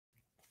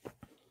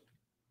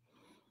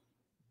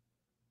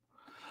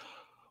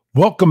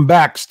Welcome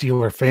back,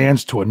 Steeler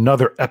fans, to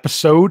another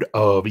episode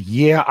of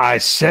Yeah, I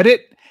Said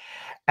It.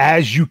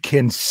 As you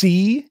can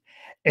see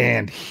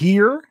and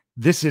hear,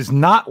 this is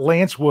not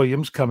Lance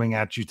Williams coming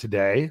at you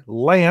today.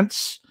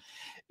 Lance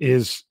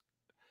is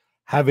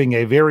having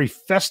a very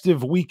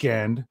festive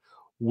weekend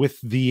with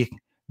the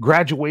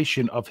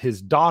graduation of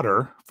his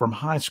daughter from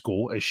high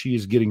school as she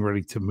is getting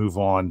ready to move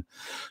on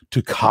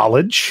to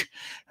college.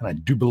 And I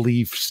do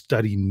believe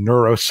study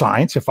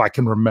neuroscience, if I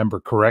can remember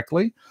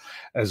correctly,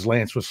 as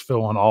Lance was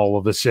filling all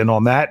of us in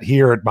on that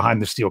here at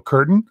Behind the Steel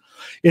Curtain.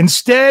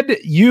 Instead,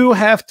 you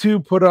have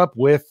to put up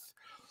with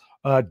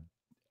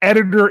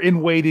editor in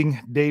waiting,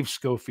 Dave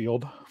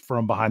Schofield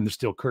from Behind the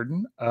Steel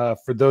Curtain.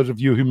 For those of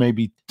you who may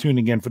be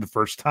tuning in for the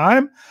first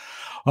time,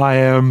 I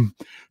am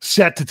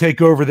set to take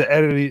over the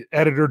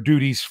editor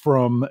duties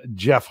from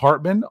Jeff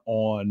Hartman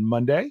on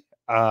Monday.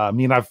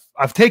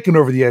 I've taken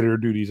over the editor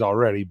duties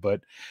already, but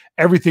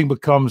everything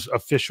becomes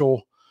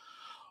official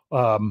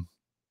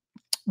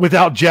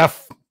without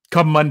Jeff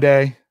come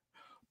Monday.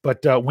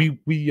 But we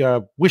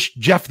wish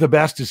Jeff the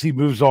best as he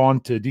moves on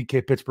to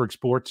DK Pittsburgh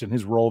Sports and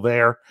his role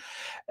there.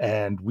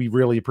 And we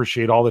really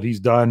appreciate all that he's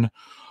done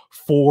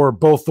for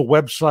both the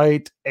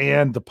website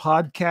and the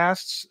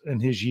podcasts in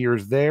his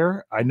years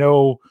there. I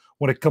know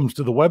when it comes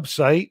to the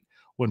website,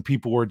 when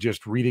people were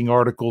just reading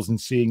articles and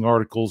seeing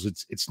articles,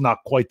 it's not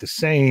quite the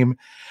same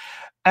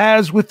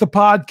as with the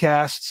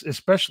podcasts,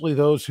 especially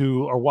those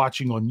who are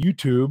watching on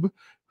YouTube.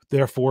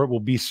 Therefore, it will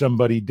be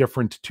somebody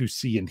different to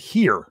see and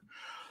hear.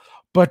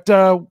 But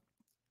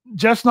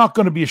Jeff's not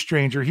going to be a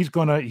stranger. He's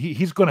going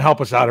to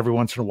help us out every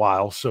once in a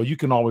while, so you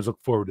can always look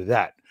forward to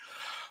that.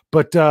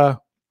 But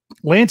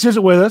Lance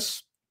isn't with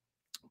us.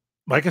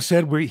 Like I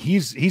said,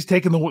 he's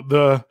taking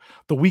the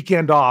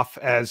weekend off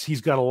as he's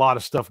got a lot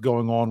of stuff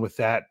going on with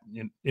that.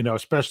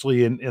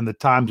 Especially in the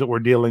times that we're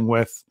dealing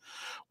with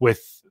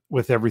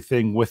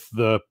everything with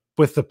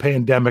the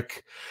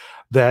pandemic,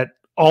 that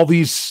all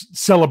these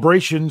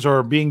celebrations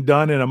are being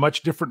done in a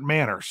much different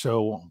manner.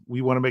 So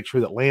we want to make sure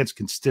that Lance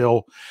can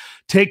still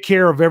take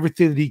care of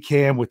everything that he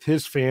can with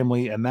his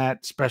family and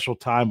that special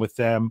time with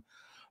them,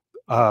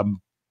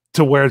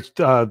 to where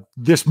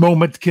this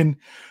moment can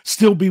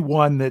still be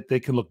one that they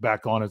can look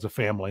back on as a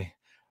family,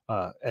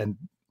 and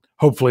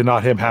hopefully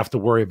not him have to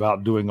worry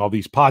about doing all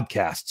these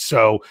podcasts.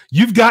 So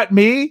you've got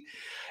me,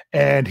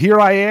 and here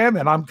I am,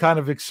 and I'm kind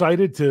of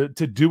excited to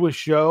do a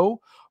show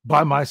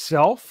by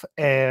myself.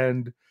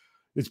 And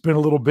it's been a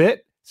little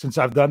bit since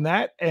I've done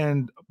that,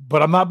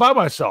 but I'm not by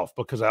myself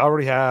because I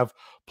already have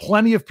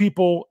plenty of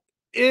people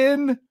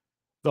in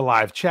the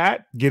live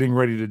chat getting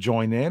ready to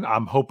join in.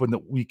 I'm hoping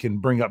that we can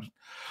bring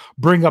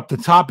up the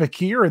topic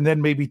here and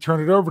then maybe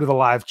turn it over to the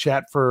live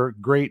chat for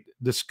great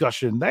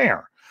discussion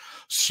there.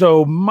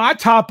 So my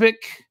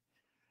topic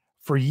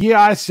for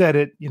I Said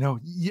It,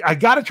 I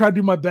got to try to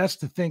do my best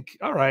to think,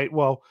 all right,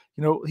 well,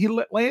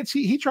 Lance,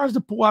 he tries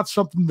to pull out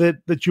something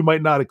that you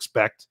might not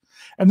expect.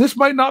 And this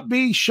might not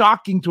be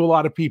shocking to a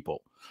lot of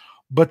people,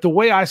 but the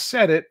way I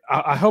said it,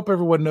 I hope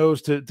everyone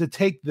knows to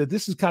take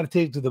this is kind of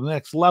take it to the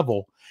next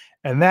level.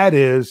 And that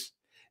is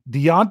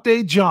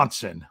Diontae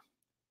Johnson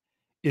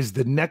is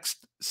the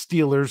next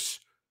Steelers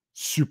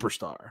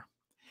superstar.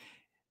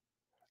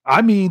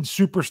 I mean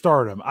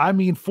superstardom. I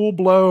mean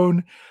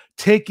full-blown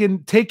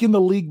taking the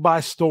league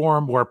by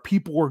storm, where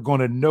people are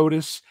going to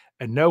notice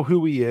and know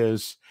who he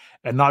is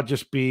and not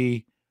just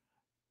be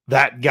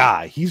that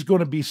guy. He's going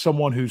to be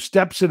someone who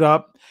steps it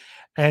up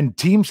and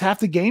teams have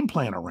to game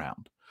plan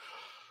around.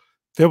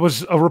 There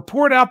was a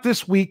report out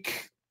this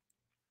week.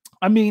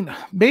 I mean,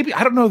 maybe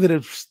I don't know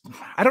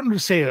to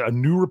say a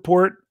new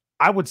report.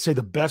 I would say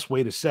the best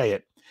way to say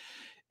it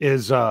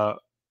is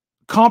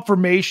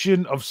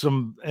confirmation of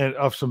some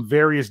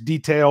various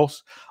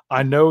details.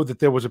 I know that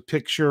there was a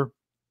picture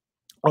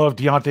of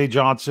Diontae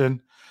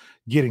Johnson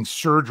getting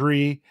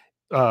surgery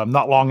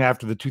not long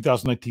after the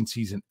 2019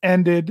 season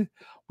ended.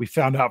 We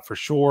found out for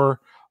sure.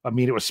 I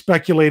mean, it was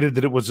speculated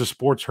that it was a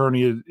sports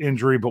hernia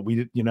injury, but we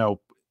didn't,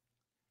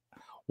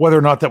 whether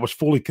or not that was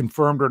fully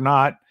confirmed or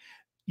not.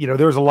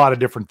 There was a lot of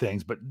different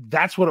things, but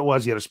that's what it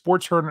was. He had a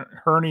sports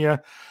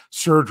hernia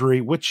surgery,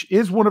 which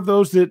is one of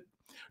those that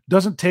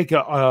doesn't take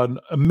an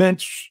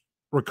immense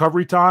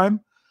recovery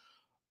time.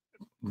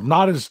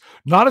 Not as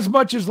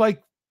much as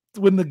like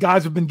when the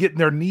guys have been getting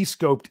their knee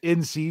scoped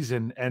in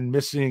season and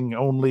missing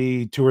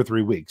only 2 or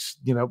 3 weeks,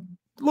 a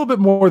little bit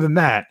more than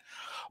that,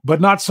 but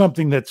not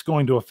something that's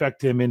going to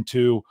affect him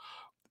into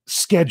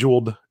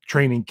scheduled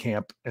training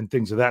camp and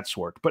things of that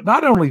sort. But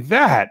not only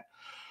that,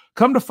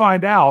 come to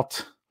find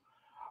out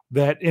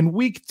that in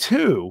week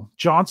 2,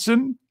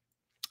 Johnson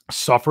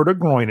suffered a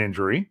groin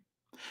injury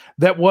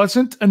that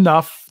wasn't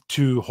enough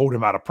to hold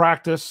him out of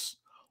practice,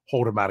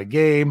 hold him out of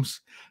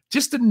games,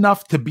 just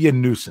enough to be a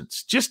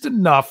nuisance, just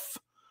enough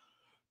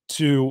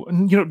to,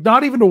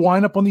 not even to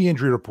wind up on the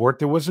injury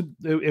report. It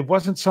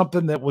wasn't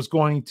something that was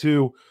going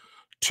to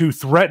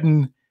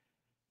threaten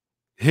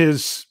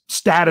his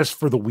status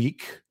for the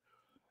week.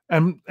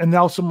 And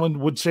now someone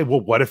would say,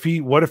 well, what if he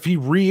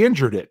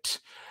re-injured it?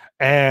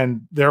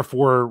 and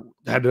therefore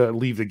had to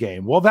leave the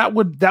game. Well, that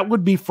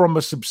would be from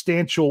a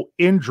substantial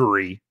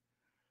injury.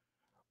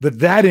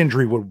 That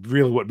injury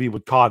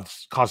would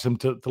cause him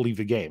to leave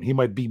the game. He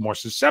might be more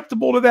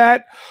susceptible to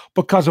that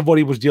because of what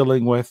he was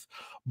dealing with,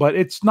 but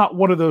it's not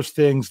one of those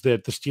things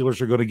that the Steelers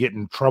are going to get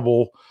in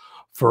trouble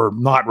for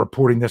not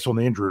reporting this on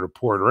the injury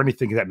report or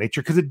anything of that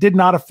nature, because it did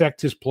not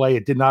affect his play.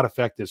 It did not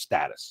affect his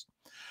status.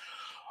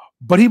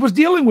 But he was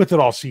dealing with it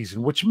all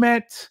season, which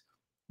meant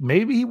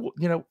maybe he,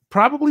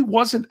 probably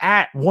wasn't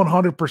at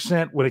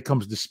 100% when it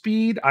comes to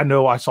speed. I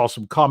know I saw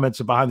some comments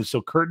behind the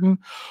Steel Curtain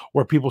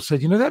where people said,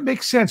 that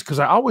makes sense, because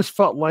I always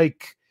felt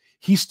like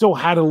he still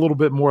had a little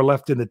bit more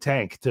left in the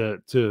tank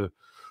to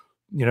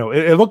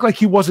it looked like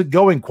he wasn't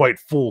going quite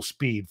full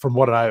speed from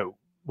what I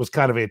was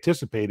kind of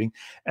anticipating.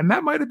 And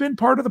that might have been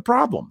part of the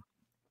problem,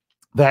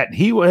 that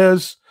he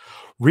was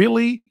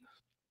really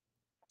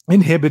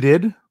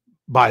inhibited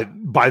by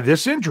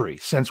this injury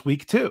since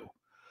week 2.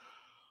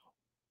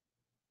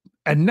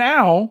 And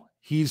now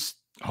he's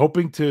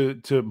hoping to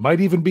might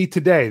even be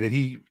today that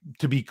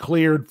to be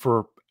cleared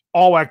for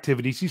all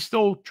activities. He's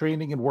still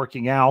training and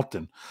working out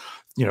and,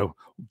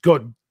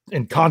 go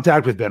in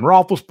contact with Ben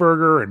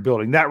Roethlisberger and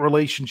building that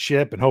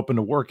relationship and hoping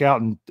to work out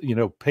and,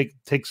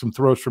 take some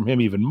throws from him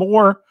even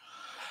more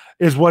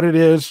is what it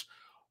is.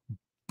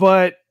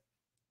 But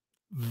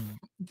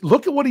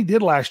look at what he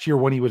did last year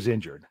when he was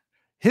injured.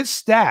 His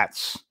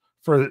stats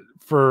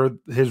for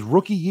his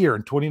rookie year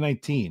in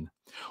 2019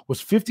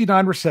 was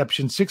 59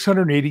 receptions,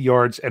 680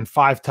 yards, and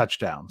 5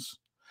 touchdowns.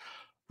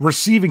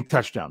 Receiving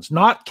touchdowns,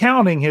 not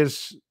counting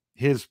his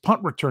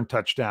punt return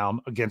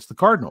touchdown against the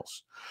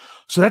Cardinals.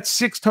 So that's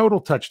 6 total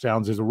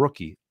touchdowns as a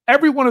rookie.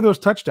 Every one of those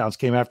touchdowns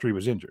came after he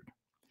was injured.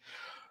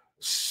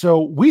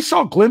 So we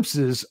saw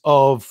glimpses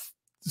of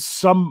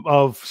some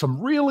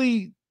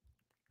really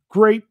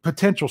great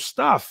potential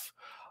stuff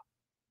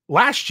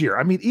last year.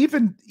 I mean,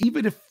 even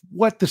if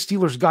what the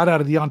Steelers got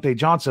out of Diontae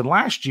Johnson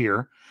last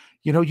year,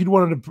 you'd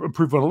want to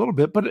improve it a little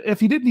bit. But if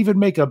he didn't even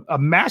make a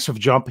massive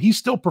jump, he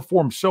still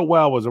performed so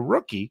well as a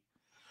rookie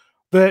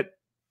that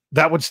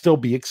would still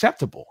be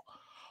acceptable.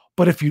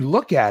 But if you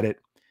look at it,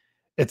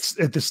 it's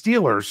at the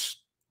Steelers,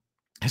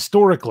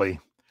 historically,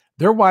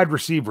 their wide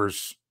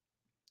receivers,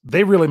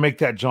 they really make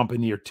that jump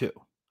in year 2.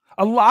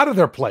 A lot of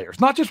their players,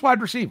 not just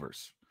wide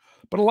receivers,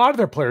 but a lot of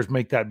their players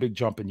make that big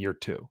jump in year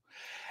 2.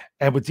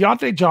 And with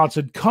Diontae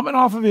Johnson coming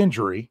off of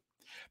injury,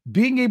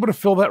 being able to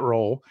fill that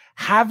role,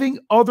 having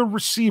other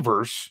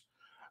receivers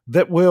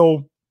that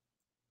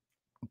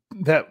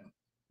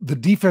the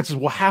defenses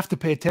will have to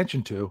pay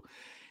attention to,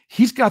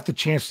 he's got the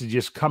chance to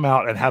just come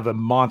out and have a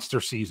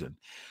monster season.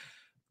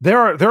 There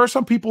are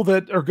some people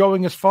that are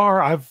going as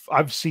far,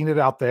 I've seen it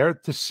out there,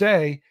 to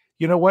say,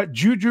 you know what,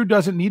 Juju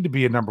doesn't need to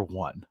be a number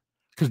 1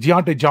 because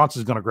Diontae Johnson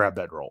is going to grab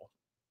that role.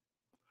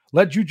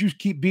 Let Juju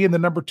keep being the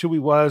number 2 he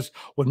was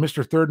when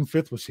Mr. 3rd and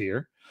 5th was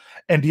here.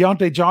 And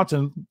Diontae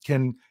Johnson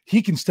can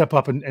step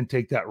up and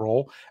take that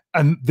role.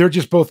 And they're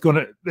just both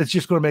it's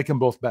just going to make them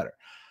both better.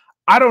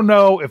 I don't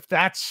know if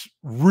that's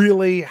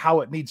really how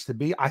it needs to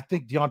be. I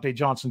think Diontae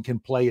Johnson can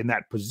play in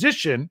that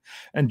position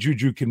and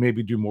Juju can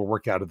maybe do more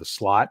work out of the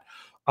slot.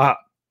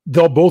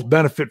 They'll both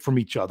benefit from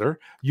each other.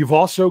 You've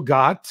also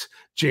got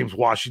James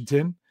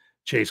Washington,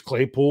 Chase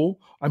Claypool.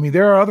 I mean,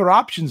 there are other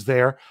options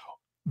there.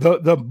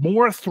 The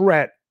more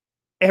threat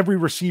every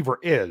receiver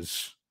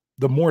is,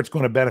 the more it's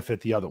going to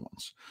benefit the other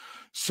ones.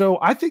 So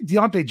I think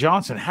Diontae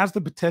Johnson has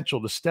the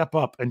potential to step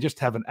up and just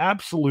have an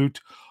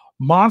absolute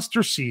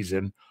monster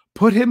season,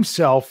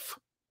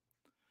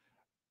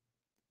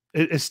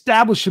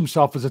 establish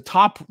himself as a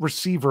top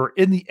receiver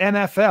in the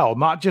NFL,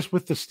 not just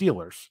with the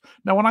Steelers.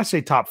 Now, when I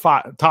say top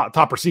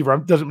receiver,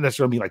 it doesn't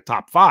necessarily mean like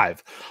top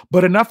 5,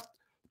 but enough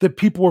that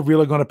people are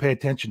really going to pay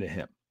attention to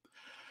him.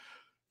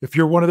 If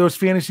you're one of those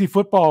fantasy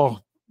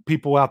football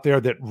people out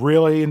there that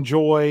really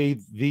enjoy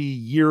the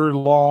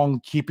year-long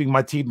keeping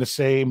my team the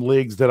same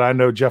leagues that I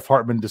know Jeff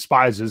Hartman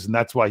despises, and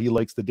that's why he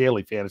likes the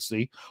daily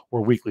fantasy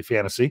or weekly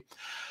fantasy,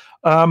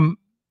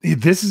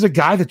 this is a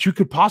guy that you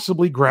could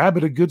possibly grab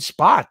at a good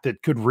spot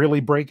that could really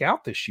break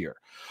out this year.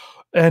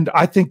 And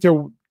I think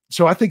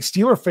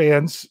Steeler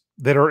fans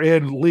that are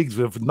in leagues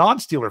of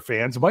non-Steeler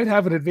fans might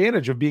have an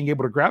advantage of being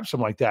able to grab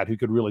someone like that who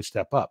could really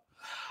step up.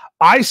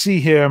 I see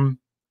him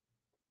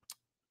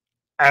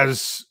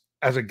as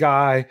a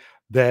guy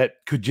that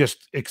could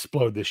just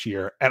explode this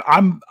year. And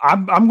I'm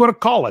going to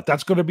call it.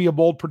 That's going to be a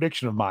bold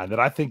prediction of mine, that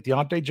I think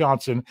Diontae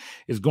Johnson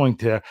is going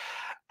to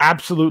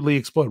absolutely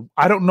explode.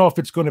 I don't know if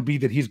it's going to be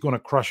that he's going to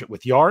crush it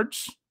with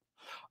yards.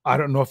 I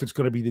don't know if it's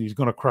going to be that he's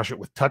going to crush it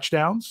with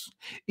touchdowns.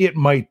 It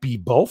might be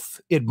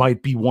both. It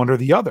might be one or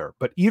the other.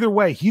 But either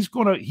way, he's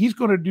going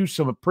to do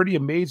some pretty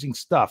amazing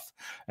stuff,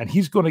 and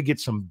he's going to get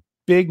some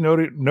big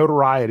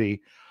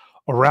notoriety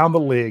around the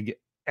league.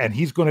 And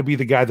he's going to be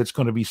the guy that's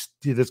going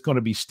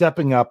to be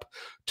stepping up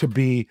to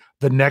be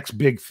the next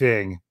big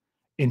thing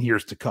in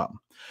years to come.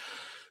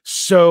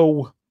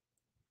 So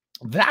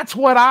that's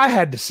what I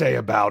had to say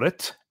about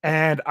it.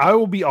 And I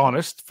will be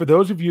honest, for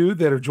those of you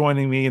that are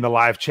joining me in the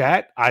live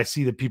chat, I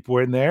see that people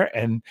are in there,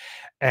 and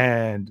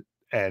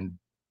and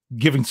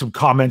giving some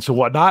comments and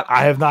whatnot.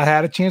 I have not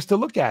had a chance to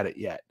look at it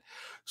yet.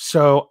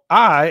 So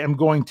I am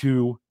going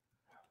to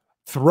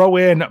throw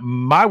in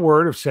my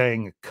word of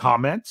saying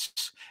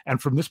comments. And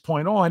from this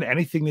point on,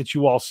 anything that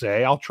you all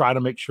say, I'll try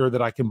to make sure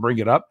that I can bring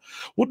it up.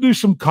 We'll do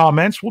some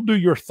comments. We'll do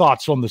your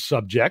thoughts on the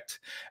subject,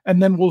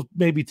 and then we'll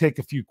maybe take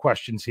a few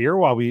questions here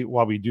while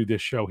we do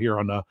this show here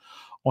on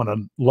a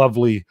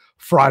lovely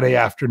Friday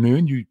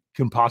afternoon. You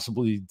can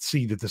possibly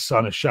see that the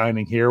sun is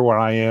shining here where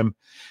I am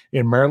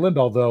in Maryland,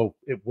 although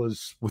it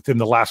was within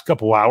the last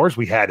couple hours.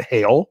 We had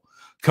hail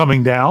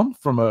coming down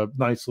from a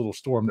nice little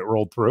storm that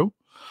rolled through.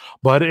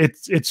 But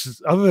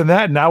it's other than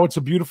that, now it's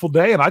a beautiful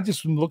day, and I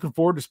just am looking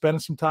forward to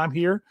spending some time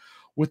here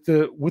with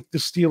the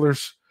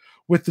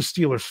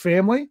Steelers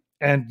family,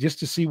 and just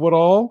to see what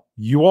all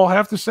you all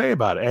have to say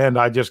about it. And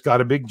I just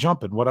got a big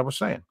jump in what I was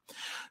saying.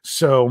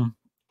 So,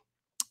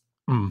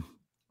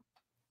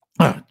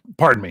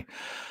 pardon me.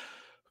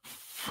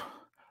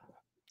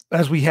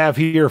 As we have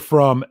here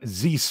from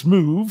Z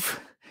Smooth,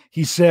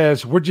 he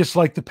says, we're just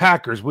like the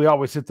Packers. We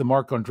always hit the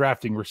mark on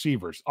drafting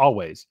receivers,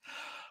 always.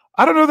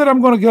 I don't know that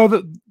I'm going to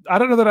go I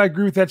don't know that I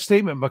agree with that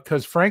statement,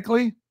 because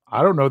frankly,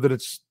 I don't know that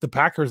it's the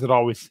Packers that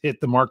always hit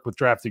the mark with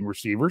drafting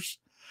receivers.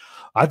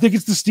 I think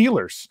it's the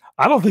Steelers.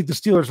 I don't think the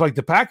Steelers like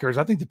the Packers.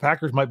 I think the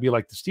Packers might be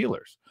like the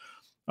Steelers.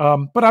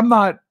 But I'm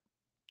not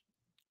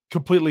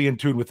completely in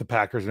tune with the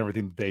Packers and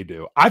everything that they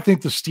do. I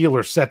think the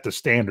Steelers set the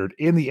standard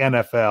in the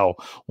NFL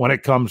when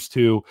it comes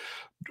to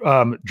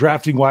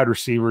drafting wide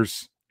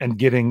receivers and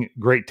getting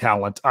great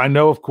talent. I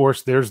know, of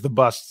course, there's the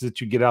busts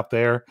that you get out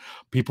there.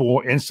 People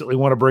will instantly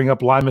want to bring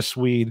up Lima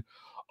Swede,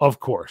 of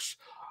course.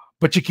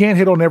 But you can't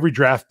hit on every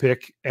draft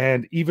pick.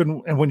 And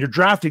when you're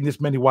drafting this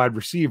many wide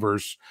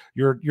receivers,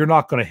 you're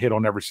not going to hit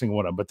on every single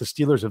one of them. But the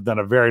Steelers have done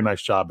a very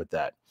nice job at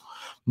that.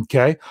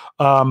 Okay.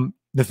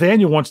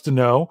 Nathaniel wants to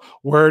know,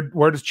 where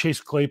does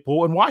Chase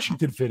Claypool and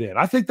Washington fit in?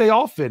 I think they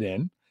all fit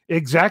in.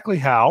 Exactly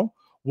how,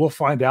 we'll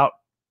find out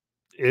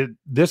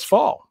this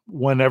fall,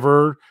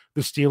 whenever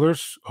the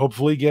Steelers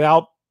hopefully get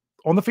out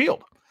on the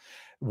field.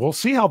 We'll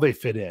see how they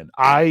fit in.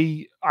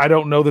 I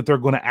don't know that they're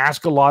going to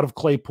ask a lot of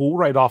Claypool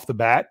right off the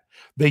bat.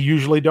 They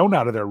usually don't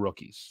out of their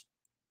rookies.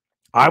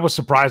 I was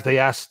surprised they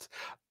asked.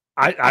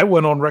 I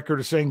went on record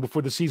as saying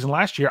before the season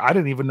last year, I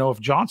didn't even know if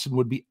Johnson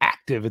would be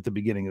active at the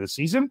beginning of the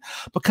season,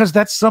 because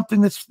that's something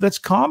that's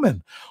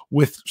common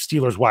with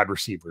Steelers wide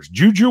receivers.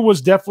 Juju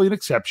was definitely an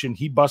exception.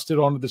 He busted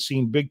onto the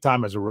scene big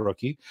time as a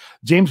rookie.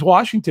 James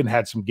Washington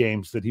had some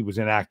games that he was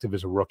inactive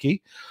as a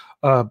rookie.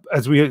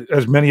 As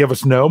many of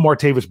us know,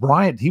 Martavis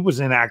Bryant, he was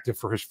inactive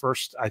for his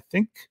first, I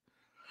think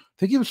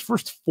it was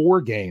first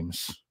 4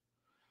 games.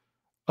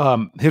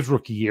 His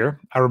rookie year.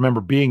 I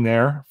remember being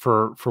there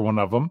for one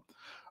of them.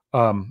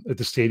 At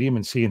the stadium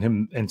and seeing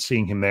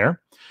him there.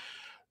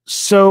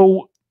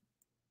 So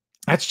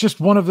that's just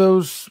one of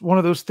those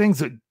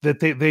things that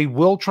they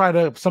will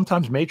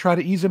sometimes may try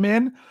to ease him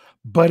in.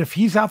 But if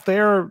he's out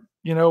there,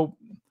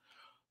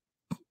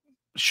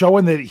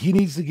 showing that he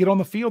needs to get on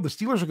the field, the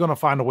Steelers are going to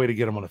find a way to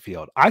get him on the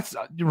field.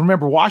 You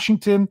remember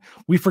Washington,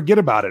 we forget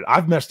about it.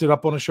 I've messed it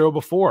up on a show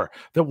before,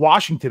 that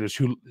Washington is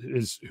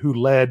who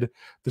led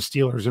the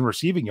Steelers in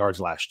receiving yards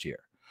last year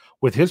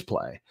with his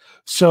play.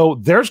 So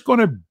there's going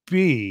to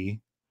be,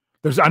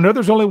 I know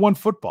there's only one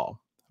football,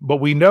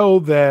 but we know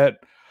that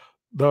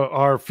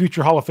our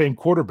future Hall of Fame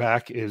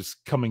quarterback is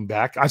coming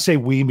back. I say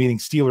we, meaning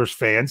Steelers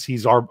fans.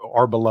 He's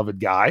our beloved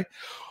guy.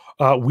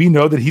 We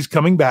know that he's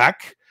coming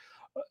back,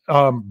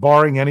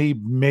 barring any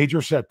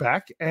major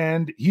setback,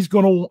 and he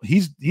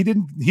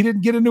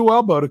didn't get a new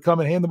elbow to come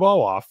and hand the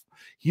ball off.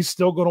 He's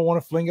still going to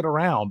want to fling it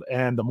around.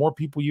 And the more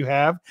people you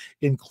have,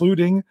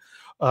 including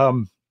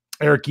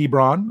Eric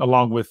Ebron,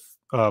 along with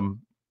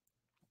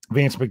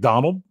Vance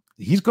McDonald,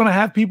 he's going to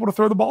have people to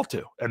throw the ball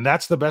to. And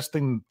that's the best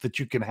thing that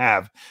you can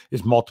have,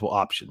 is multiple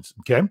options.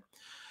 Okay.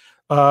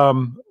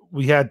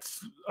 We had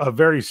a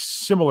very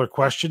similar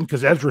question,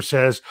 because Ezra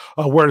says,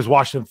 where does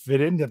Washington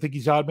fit in? I think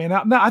he's odd man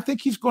out. No, I think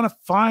he's going to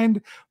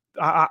find,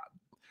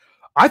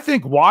 I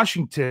think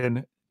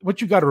Washington,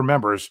 what you got to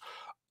remember is,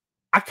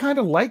 I kind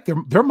of like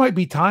them. There might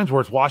be times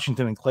where it's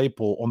Washington and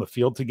Claypool on the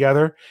field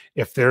together.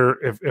 If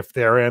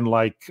they're in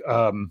like,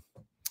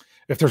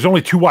 if there's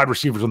only 2 wide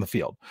receivers on the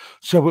field.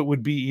 So it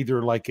would be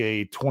either like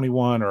a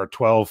 21 or a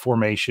 12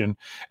 formation,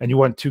 and you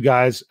want 2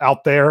 guys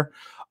out there.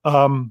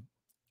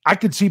 I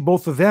could see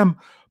both of them,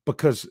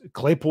 because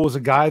Claypool is a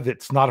guy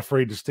that's not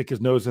afraid to stick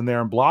his nose in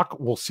there and block.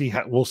 We'll see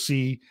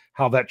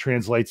how that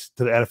translates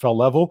to the NFL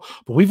level.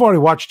 But we've already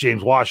watched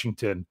James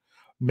Washington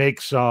make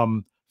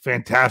some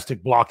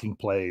fantastic blocking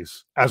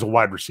plays as a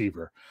wide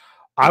receiver.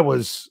 I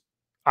was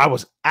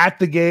at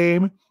the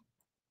game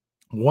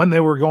when they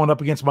were going up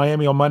against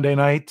Miami on Monday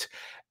night,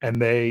 and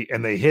they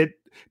hit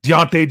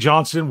Deontay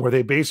Johnson, where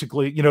they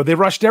basically, they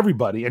rushed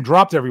everybody and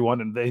dropped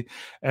everyone,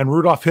 and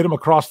Rudolph hit him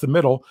across the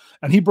middle,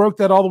 and he broke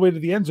that all the way to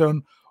the end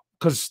zone,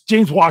 because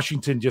James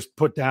Washington just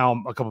put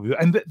down a couple of people.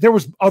 And there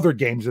was other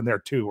games in there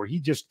too, where you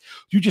just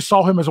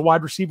saw him as a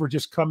wide receiver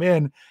just come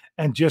in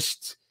and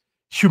just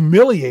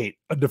humiliate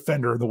a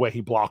defender in the way he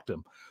blocked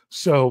him.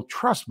 So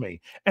trust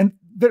me. And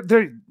they're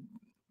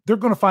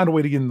going to find a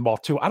way to get in the ball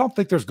too. I don't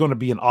think there's going to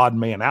be an odd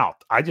man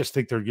out. I just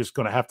think they're just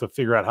going to have to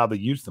figure out how to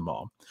use them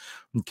all.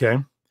 Okay.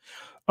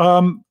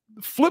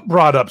 Flip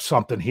brought up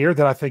something here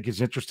that I think is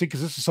interesting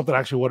because this is something I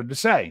actually wanted to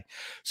say.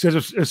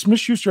 Says if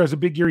Smith-Schuster has a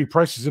big year, he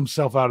prices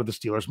himself out of the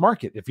Steelers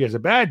market. If he has a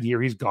bad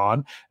year, he's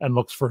gone and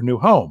looks for a new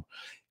home.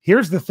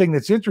 Here's the thing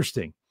that's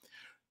interesting.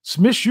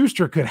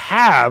 Smith-Schuster could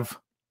have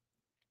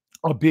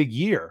a big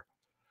year,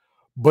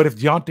 but if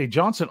Diontae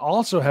Johnson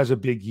also has a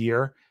big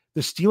year,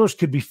 the Steelers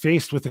could be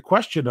faced with the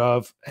question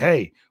of,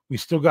 hey, we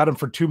still got him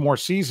for 2 more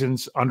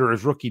seasons under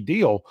his rookie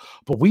deal,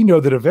 but we know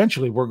that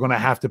eventually we're going to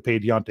have to pay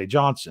Diontae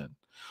Johnson.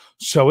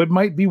 So it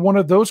might be one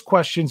of those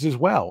questions as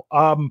well.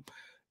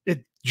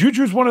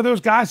 Juju's one of those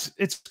guys.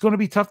 It's going to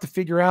be tough to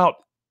figure out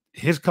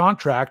his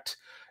contract,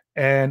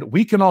 and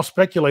we can all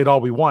speculate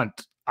all we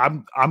want.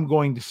 I'm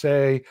going to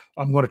say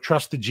I'm going to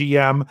trust the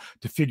GM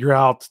to figure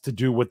out to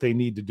do what they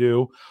need to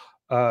do.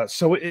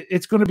 So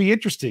it's going to be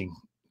interesting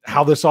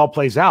how this all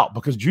plays out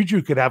because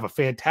Juju could have a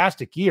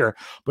fantastic year,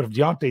 but if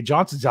Diontae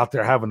Johnson's out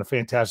there having a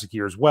fantastic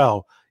year as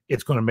well,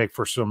 it's going to make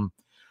for some,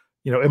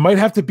 it might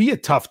have to be a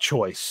tough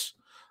choice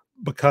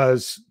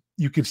because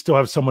you could still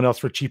have someone else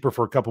for cheaper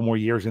for a couple more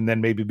years and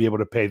then maybe be able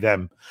to pay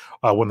them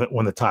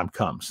when the time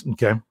comes.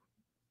 Okay.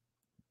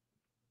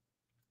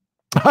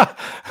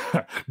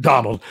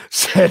 Donald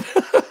said,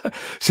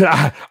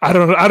 I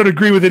don't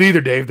agree with it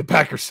either, Dave. The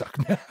Packers suck.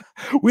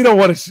 We don't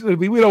want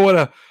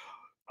to,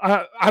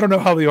 I don't know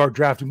how they are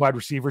drafting wide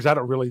receivers. I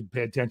don't really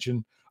pay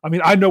attention. I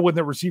mean, I know when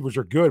the receivers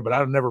are good, but I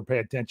don't never pay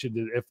attention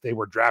to if they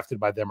were drafted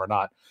by them or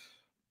not.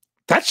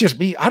 That's just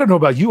me. I don't know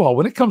about you all.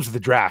 When it comes to the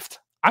draft,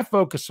 I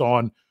focus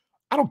on,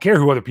 I don't care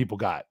who other people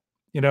got.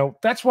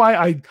 That's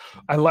why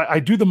I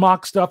do the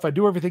mock stuff. I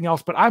do everything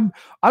else, but I'm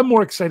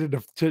more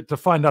excited to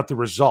find out the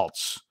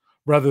results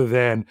rather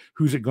than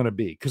who's it going to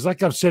be. Because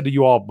like I've said to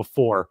you all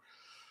before,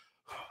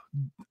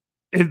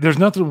 there's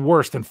nothing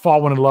worse than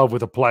falling in love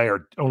with a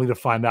player only to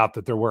find out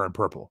that they're wearing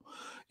purple.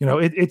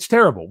 It's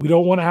terrible. We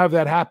don't want to have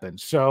that happen.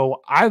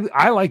 So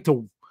I like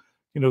to,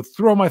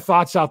 throw my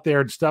thoughts out there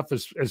and stuff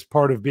as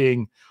part of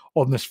being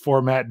on this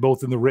format,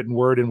 both in the written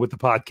word and with the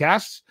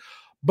podcasts.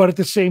 But at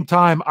the same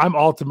time, I'm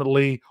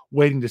ultimately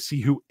waiting to see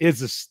who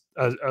is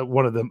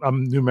one of them, a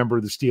new member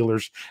of the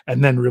Steelers,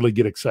 and then really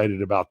get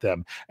excited about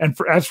them. And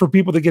as for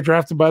people that get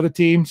drafted by the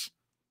teams,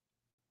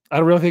 I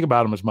don't really think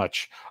about them as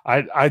much.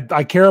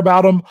 I care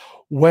about them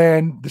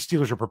when the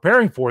Steelers are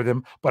preparing for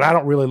them, but I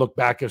don't really look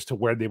back as to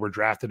where they were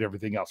drafted,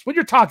 everything else. When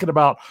you're talking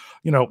about,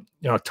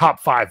 top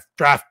 5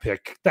 draft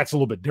pick, that's a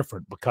little bit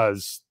different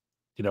because,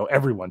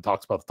 everyone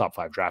talks about the top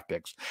 5 draft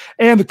picks,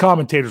 and the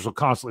commentators will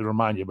constantly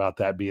remind you about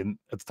that being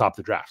at the top of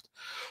the draft.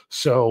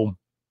 So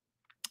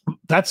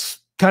that's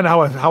kind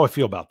of how I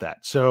feel about that.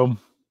 So,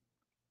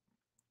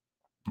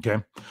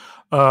 okay.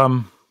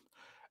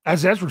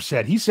 As Ezra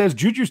said, he says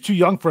Juju's too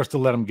young for us to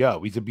let him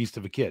go. He's a beast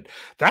of a kid.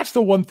 That's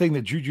the one thing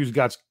that Juju's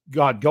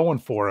got going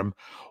for him,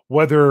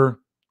 whether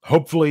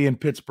hopefully in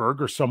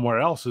Pittsburgh or somewhere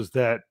else, is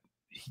that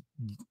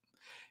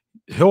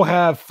he'll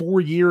have 4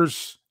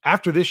 years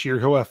after this year.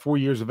 He'll have 4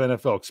 years of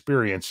NFL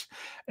experience,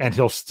 and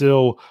he'll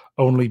still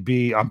only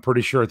be, I'm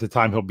pretty sure at the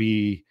time he'll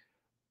be,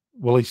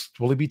 will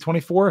he be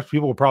 24?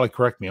 People will probably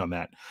correct me on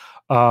that.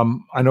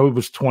 I know he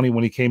was 20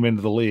 when he came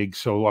into the league,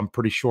 so I'm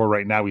pretty sure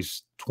right now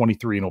he's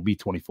 23 and he'll be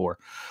 24.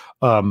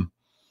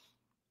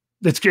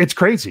 It's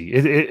crazy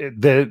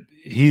that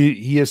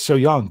he is so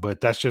young, but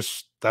that's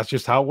just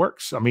how it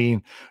works. I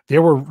mean,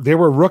 there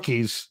were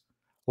rookies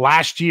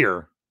last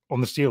year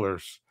on the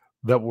Steelers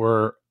that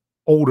were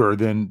older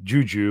than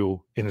Juju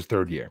in his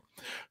 3rd year.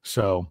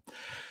 So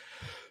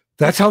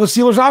that's how the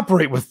Steelers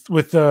operate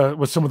with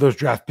some of those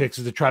draft picks,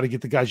 is to try to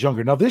get the guys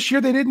younger. Now this year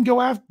they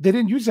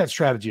didn't use that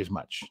strategy as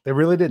much. They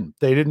really didn't.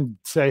 They didn't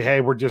say, hey,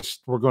 we're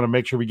going to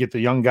make sure we get the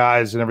young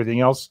guys and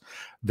everything else.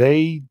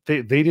 They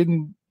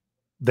didn't.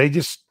 They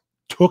just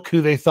took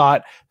who they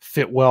thought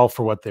fit well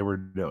for what they were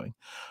doing.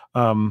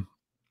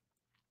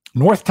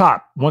 North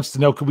Top wants to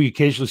know, could we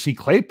occasionally see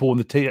Claypool in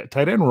the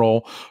tight end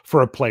role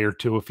for a play or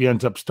two if he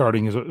ends up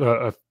starting as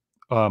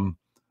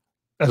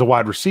a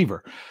wide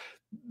receiver?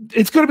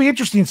 It's going to be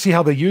interesting to see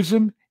how they use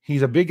him.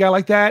 He's a big guy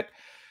like that.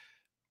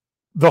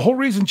 The whole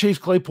reason Chase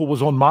Claypool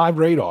was on my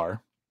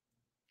radar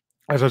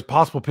as a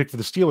possible pick for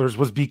the Steelers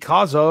was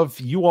because of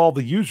you all,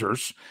 the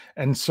users,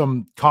 and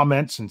some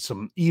comments and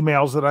some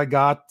emails that I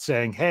got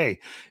saying, hey,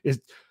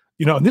 and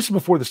this is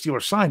before the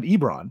Steelers signed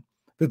Ebron,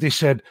 that they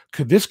said,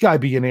 could this guy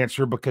be an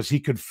answer because he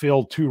could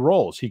fill 2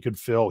 roles? He could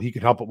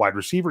help a wide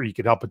receiver. He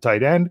could help a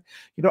tight end.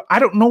 I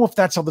don't know if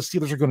that's how the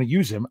Steelers are going to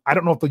use him. I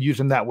don't know if they'll use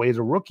him that way as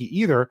a rookie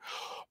either,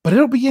 but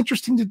it'll be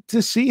interesting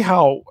to see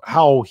how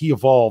he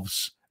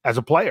evolves as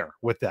a player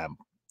with them.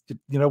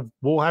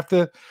 We'll have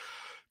to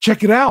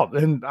check it out.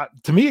 And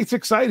to me, it's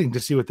exciting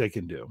to see what they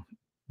can do.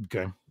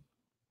 Okay.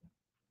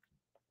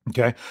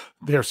 Okay.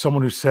 There's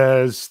someone who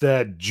says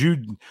that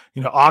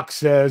Ox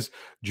says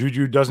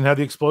Juju doesn't have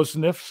the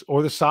explosiveness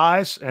or the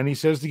size, and he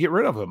says to get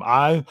rid of him.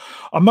 I'm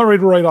not ready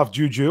to write off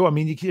Juju. I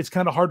mean, it's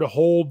kind of hard to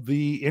hold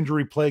the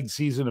injury-plagued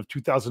season of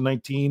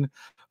 2019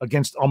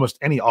 against almost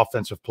any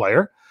offensive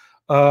player.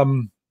 I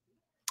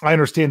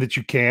understand that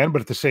you can,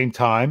 but at the same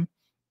time,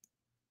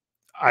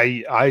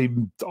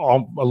 I'm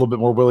a little bit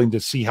more willing to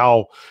see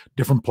how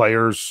different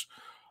players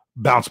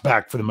bounce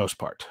back for the most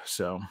part.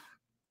 So,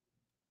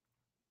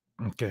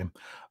 okay.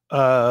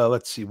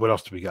 Let's see. What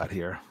else do we got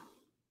here?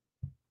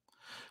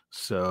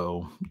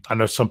 So I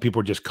know some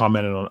people are just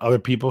commenting on other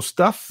people's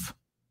stuff.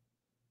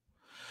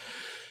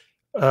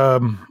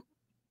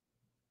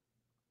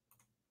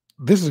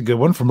 This is a good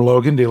one from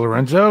Logan De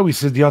Lorenzo. He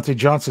says Deontay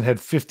Johnson had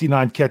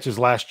 59 catches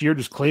last year.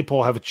 Does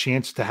Claypool have a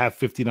chance to have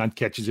 59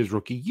 catches his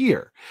rookie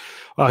year?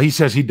 He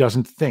says he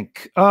doesn't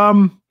think.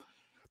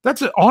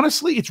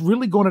 Honestly, it's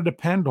really going to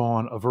depend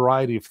on a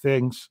variety of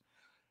things.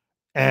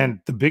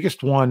 And the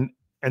biggest one,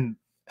 and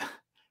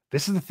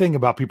this is the thing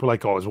about people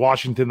like, oh, is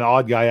Washington the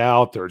odd guy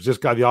out? Or is this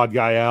guy the odd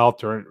guy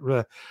out?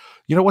 Or,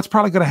 what's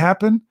probably going to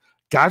happen?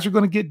 Guys are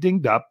going to get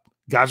dinged up.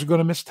 Guys are going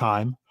to miss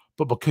time.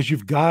 But because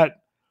you've got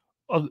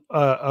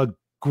a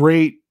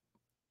great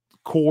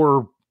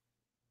core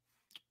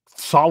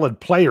solid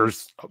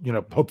players,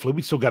 hopefully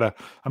we still got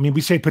we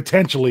say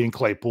potentially in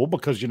Claypool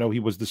because, he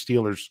was the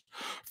Steelers'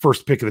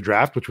 first pick of the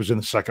draft, which was in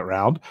the second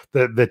round,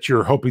 that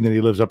you're hoping that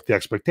he lives up to the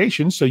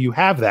expectations. So you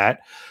have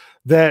that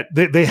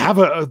they have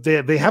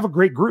a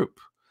great group.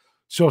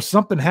 So if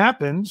something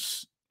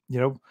happens,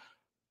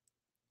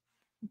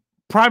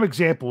 prime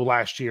example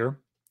last year,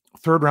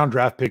 third round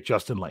draft pick,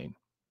 Justin Lane.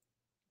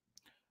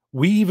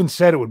 We even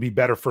said it would be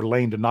better for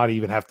Lane to not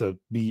even have to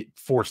be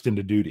forced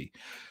into duty.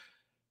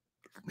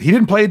 He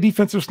didn't play a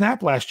defensive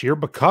snap last year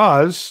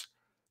because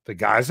the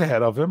guys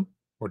ahead of him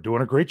were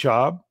doing a great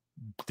job,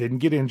 didn't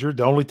get injured.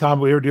 The only time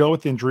we were dealing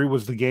with injury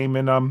was the game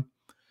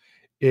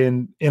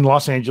in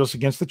Los Angeles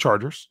against the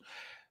Chargers.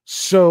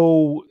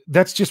 So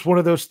that's just one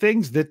of those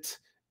things that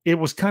it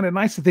was kind of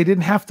nice that they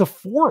didn't have to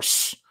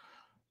force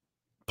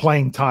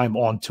playing time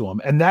onto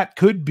him. And that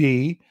could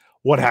be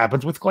what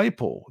happens with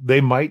Claypool.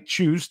 They might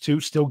choose to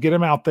still get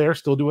him out there,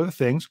 still do other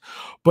things,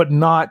 but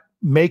not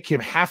make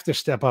him have to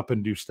step up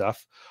and do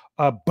stuff.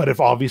 But if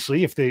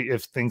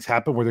things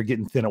happen where they're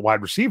getting thin at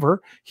wide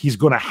receiver, he's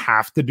going to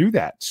have to do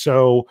that.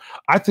 So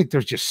I think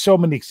there's just so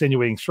many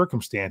extenuating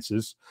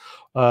circumstances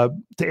to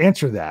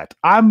answer that.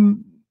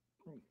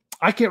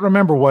 I can't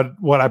remember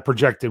what I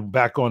projected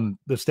back on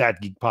the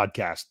Stat Geek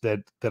podcast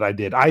that I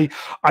did. I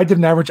did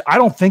an average. I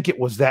don't think it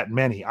was that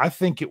many. I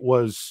think it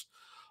was,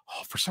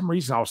 for some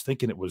reason, I was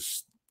thinking it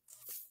was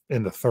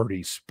in the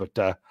 30s, but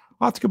I'll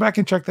have to go back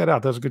and check that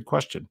out. That's a good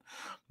question.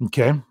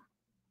 Okay.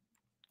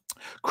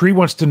 Cree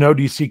wants to know,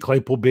 do you see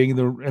Claypool being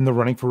in the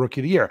running for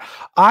Rookie of the Year?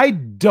 I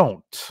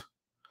don't,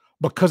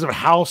 because of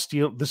how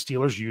the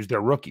Steelers use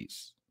their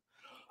rookies.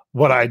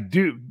 What I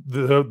do,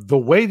 the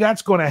way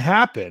that's going to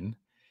happen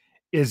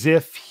is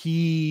if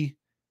he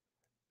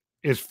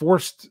is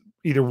forced,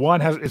 either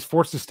one is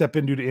forced to step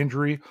in due to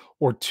injury,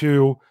 or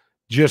two,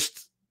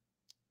 just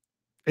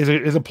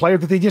is a player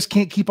that they just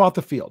can't keep off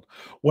the field.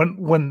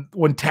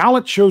 When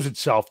talent shows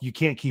itself, you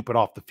can't keep it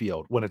off the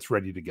field when it's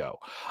ready to go.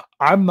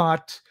 I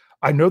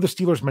know the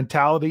Steelers'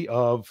 mentality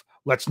of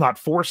let's not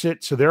force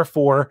it. So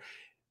therefore,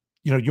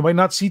 you might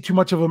not see too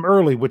much of them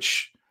early,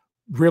 which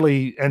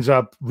really ends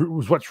up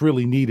was what's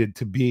really needed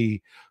to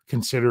be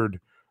considered,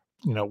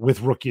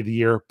 with Rookie of the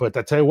Year. But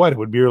I tell you what, it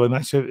would be really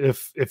nice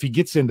if he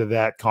gets into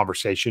that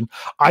conversation.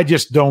 I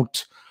just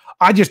don't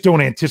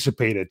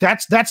anticipate it.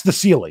 That's the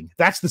ceiling.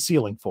 That's the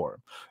ceiling for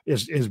him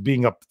is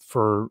being up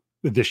for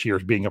this year,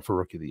 is being up for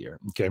Rookie of the Year.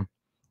 Okay.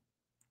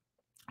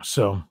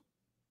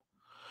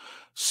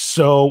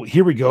 So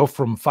here we go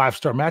from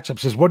 5-Star Matchup.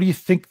 Says, what do you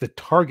think the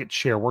target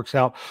share works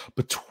out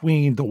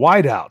between the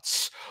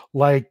wideouts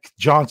like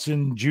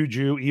Johnson,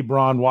 Juju,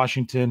 Ebron,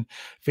 Washington,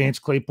 Vance,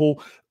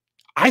 Claypool?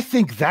 I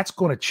think that's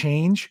going to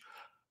change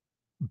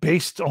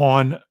based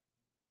on,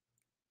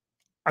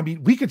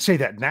 we could say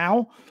that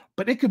now,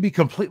 but it could be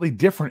completely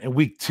different in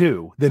week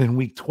 2 than in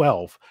week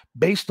 12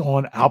 based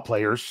on how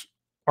players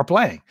are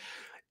playing.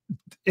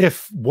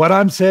 If what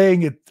I'm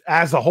saying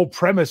as the whole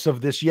premise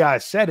of this, I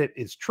said it,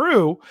 is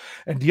true,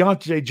 and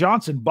Deontay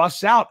Johnson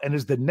busts out and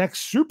is the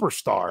next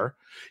superstar,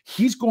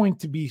 he's going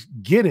to be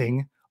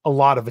getting a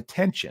lot of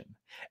attention.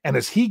 And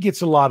as he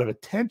gets a lot of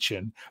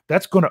attention,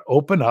 that's going to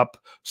open up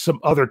some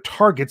other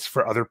targets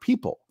for other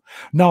people.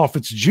 Now, if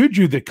it's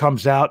Juju that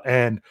comes out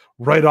and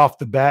right off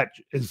the bat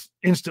is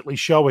instantly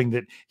showing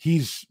that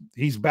he's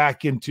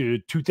back into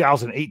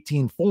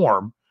 2018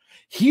 form,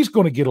 he's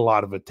going to get a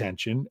lot of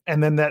attention.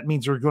 And then that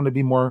means there are going to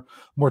be more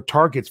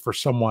targets for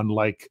someone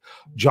like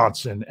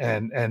Johnson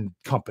and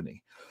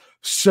company.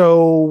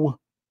 So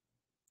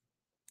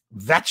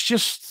that's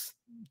just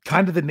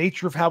kind of the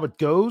nature of how it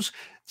goes.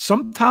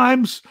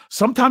 Sometimes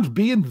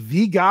being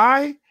the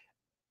guy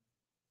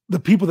the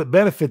people that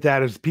benefit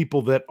that is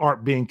people that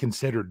aren't being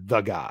considered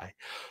the guy.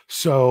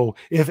 So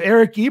if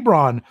Eric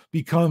Ebron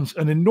becomes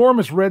an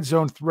enormous red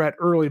zone threat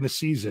early in the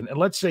season, and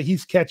let's say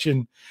he's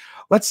catching,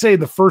 let's say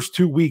in the first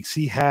 2 weeks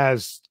he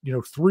has,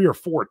 3 or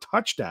 4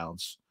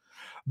 touchdowns,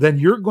 then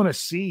you're going to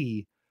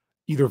see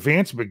either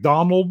Vance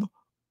McDonald,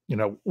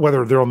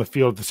 whether they're on the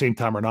field at the same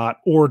time or not,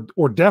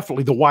 or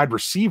definitely the wide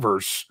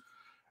receivers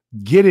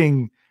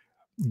getting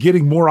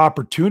more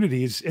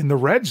opportunities in the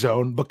red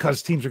zone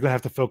because teams are going to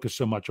have to focus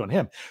so much on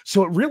him.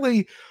 So it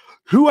really,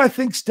 who I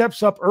think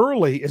steps up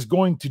early is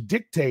going to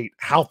dictate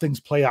how things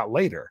play out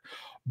later.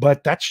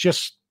 But that's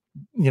just,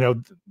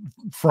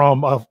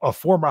 from a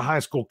former high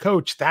school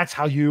coach, that's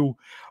how you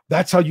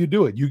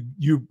do it.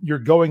 You're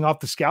going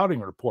off the scouting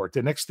report.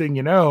 The next thing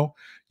you know,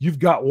 you've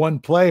got one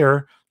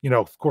player,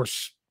 of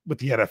course, with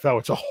the NFL,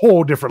 it's a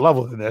whole different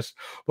level than this,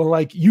 but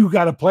like you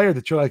got a player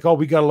that you're like, oh,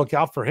 we got to look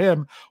out for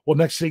him. Well,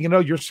 next thing you know,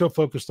 you're so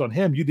focused on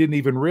him, you didn't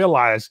even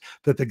realize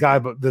that the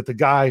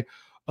guy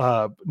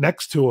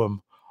next to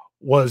him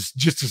was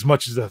just as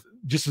much as a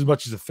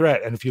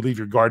threat. And if you leave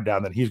your guard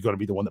down, then he's going to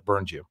be the one that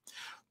burns you.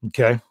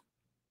 Okay.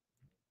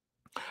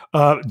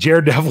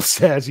 Jared Devil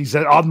says, he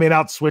said, odd man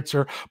out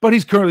Switzer, but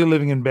he's currently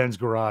living in Ben's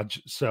garage.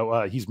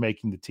 So he's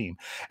making the team.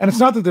 And it's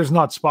not that there's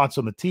not spots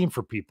on the team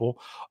for people.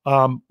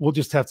 We'll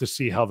just have to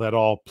see how that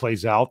all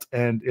plays out.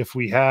 And if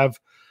we have,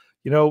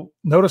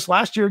 notice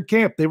last year at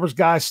camp, there was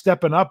guys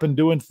stepping up and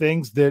doing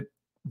things that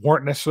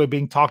weren't necessarily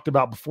being talked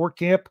about before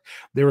camp.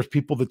 There was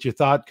people that you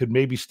thought could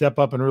maybe step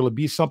up and really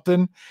be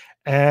something.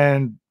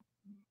 And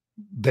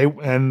they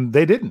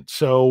didn't.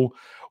 So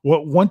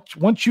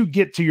once you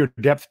get to your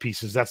depth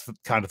pieces, that's the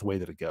kind of the way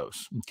that it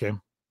goes.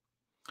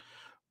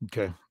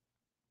 Okay.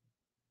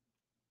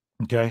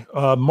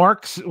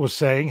 Mark was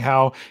saying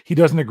how he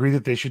doesn't agree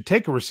that they should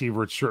take a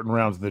receiver at certain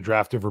rounds of the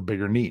draft over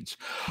bigger needs.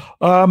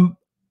 I'm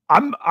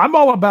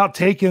all about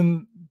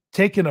taking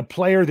a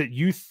player that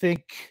you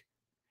think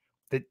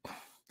that,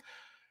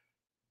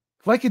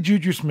 like a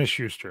Juju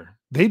Smith-Schuster,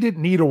 they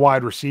didn't need a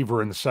wide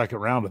receiver in the second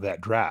round of that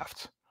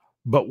draft.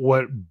 But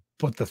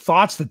the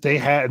thoughts that they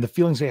had and the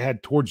feelings they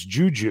had towards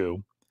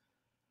Juju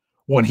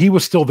when he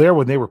was still there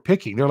when they were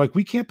picking, they're like,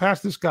 we can't pass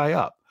this guy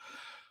up.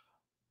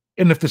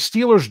 And if the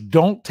Steelers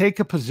don't take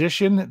a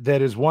position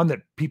that is one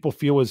that people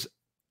feel is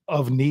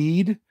of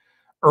need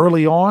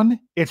early on,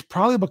 it's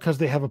probably because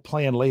they have a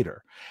plan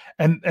later.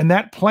 And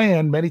that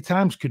plan many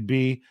times could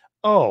be,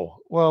 oh,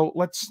 well,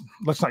 let's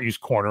not use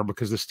corner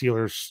because the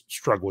Steelers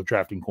struggle with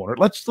drafting corner.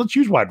 Let's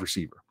use wide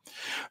receiver.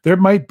 There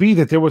might be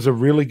that there was a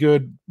really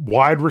good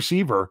wide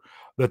receiver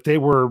that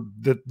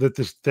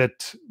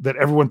that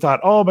everyone thought,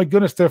 oh my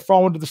goodness, they're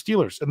falling to the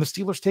Steelers, and the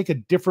Steelers take a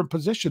different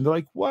position. They're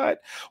like, what?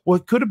 Well,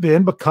 it could have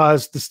been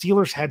because the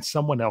Steelers had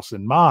someone else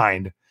in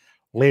mind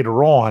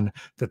later on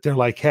that they're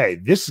like, hey,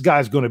 this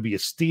guy's going to be a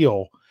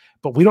steal,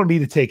 but we don't need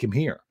to take him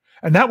here.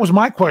 And that was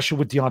my question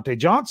with Diontae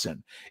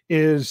Johnson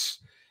is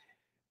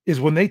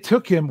when they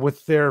took him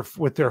with their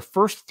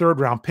first third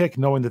round pick,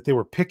 knowing that they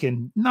were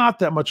picking not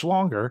that much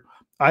longer.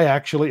 I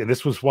actually, and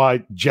this was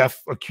why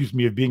Jeff accused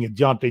me of being a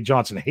Diontae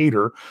Johnson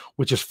hater,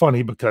 which is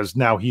funny because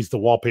now he's the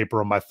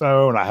wallpaper on my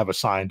phone. I have a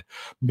signed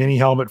mini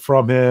helmet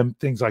from him,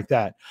 things like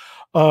that.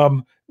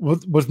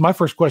 Was my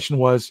first question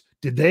was,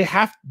 did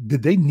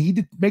they need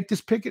to make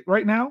this pick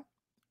right now?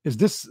 Was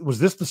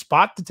this the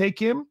spot to take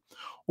him,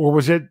 or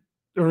is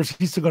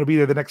he still going to be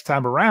there the next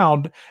time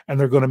around and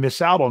they're going to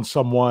miss out on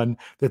someone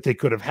that they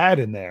could have had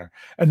in there?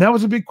 And that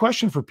was a big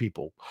question for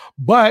people,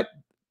 but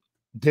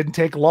didn't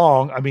take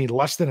long. I mean,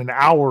 less than an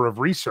hour of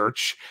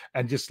research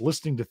and just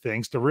listening to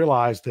things to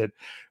realize that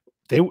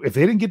if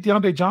they didn't get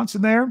Diontae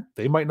Johnson there,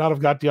 they might not have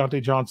got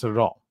Diontae Johnson at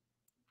all.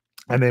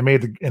 And they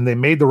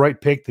made the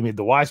right pick. They made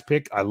the wise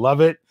pick. I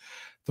love it.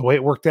 The way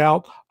it worked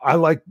out. I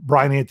like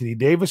Brian Anthony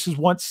Davis has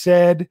once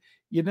said,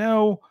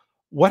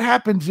 what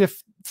happens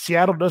if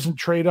Seattle doesn't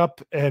trade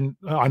up? And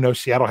I know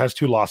Seattle has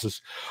 2 losses,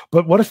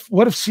 but what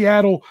if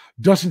Seattle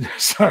doesn't,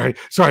 sorry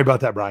about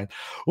that, Brian.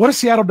 What if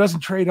Seattle doesn't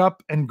trade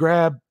up and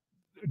grab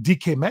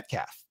DK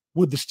Metcalf?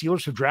 Would the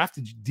Steelers have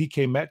drafted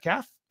DK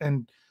Metcalf?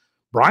 And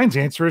Brian's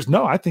answer is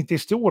no. I think they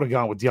still would have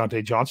gone with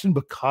Diontae Johnson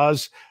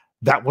because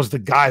that was the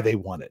guy they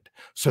wanted.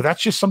 So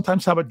that's just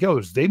sometimes how it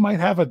goes. They might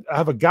have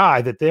a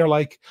guy that they're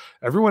like,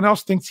 everyone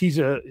else thinks he's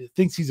a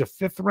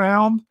 5th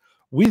round.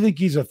 We think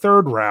he's a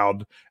 3rd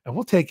round, and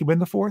we'll take him in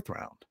the 4th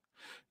round.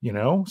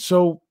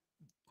 So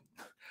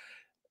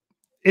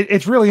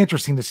it's really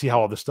interesting to see how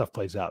all this stuff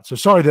plays out. So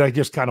sorry that I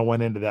just kind of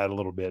went into that a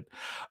little bit.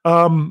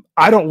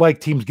 I don't like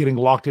teams getting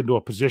locked into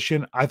a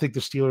position. I think the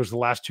Steelers the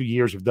last 2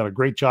 years have done a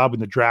great job in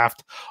the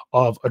draft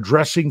of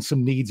addressing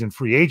some needs in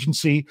free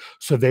agency,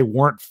 so they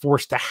weren't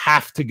forced to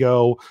have to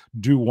go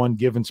do one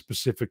given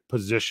specific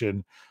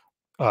position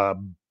to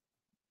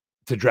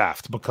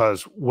draft,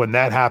 because when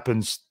that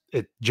happens,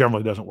 it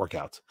generally doesn't work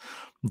out.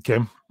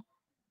 Okay.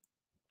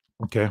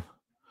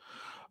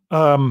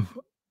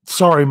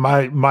 Sorry,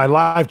 my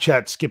live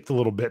chat skipped a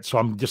little bit, so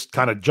I'm just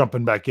kind of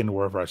jumping back into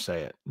wherever I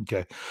say it.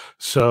 Okay,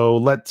 so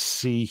let's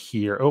see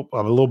here. Oh,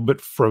 I'm a little bit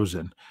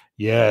frozen.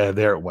 Yeah,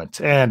 there it went,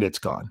 and it's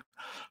gone.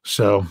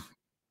 So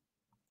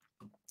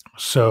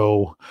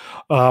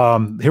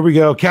here we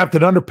go.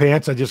 Captain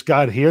Underpants, I just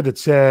got here, that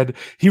said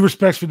he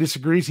respectfully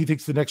disagrees. He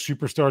thinks the next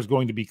superstar is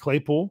going to be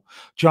Claypool.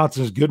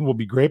 Johnson is good and will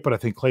be great, but I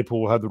think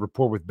Claypool will have the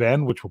rapport with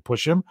Ben, which will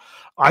push him.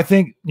 I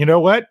think, you know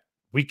what?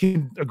 We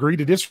can agree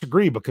to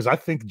disagree, because I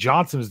think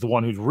Johnson is the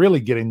one who's really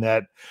getting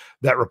that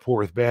rapport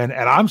with Ben.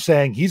 And I'm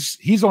saying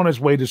he's on his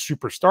way to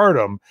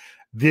superstardom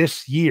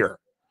this year.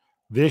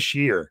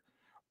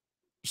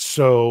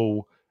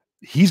 So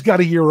he's got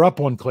a year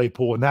up on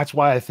Claypool, and that's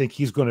why I think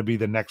he's going to be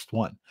the next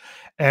one.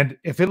 And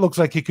if it looks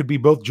like it could be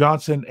both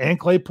Johnson and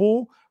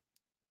Claypool,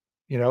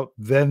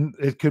 then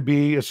it could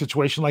be a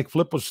situation like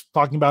Flip was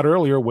talking about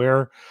earlier,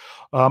 where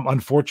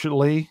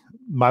unfortunately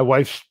my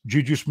wife's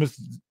Juju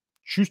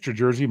Smith-Schuster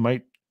jersey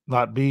might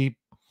not be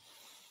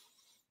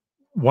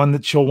one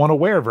that she'll want to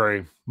wear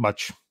very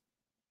much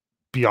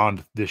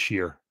beyond this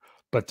year.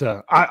 But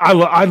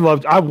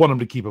I want them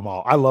to keep them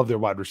all. I love their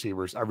wide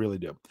receivers. I really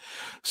do.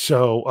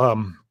 So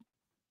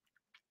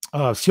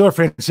Steeler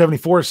Fan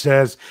 74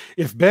 says,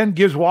 if Ben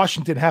gives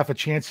Washington half a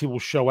chance, he will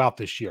show out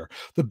this year.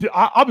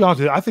 I'll be honest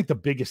with you, I think the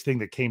biggest thing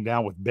that came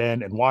down with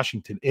Ben and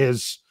Washington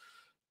is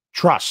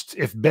trust.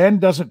 If Ben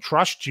doesn't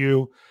trust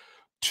you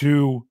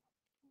to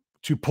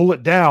pull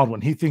it down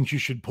when he thinks you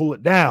should pull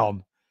it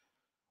down,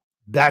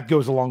 that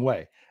goes a long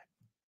way.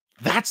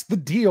 That's the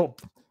deal.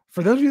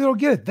 For those of you that don't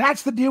get it,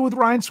 that's the deal with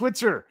Ryan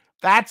Switzer.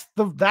 That's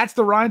the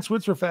Ryan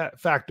Switzer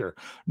factor.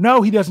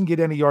 No, he doesn't get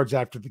any yards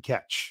after the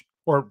catch,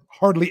 or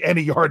hardly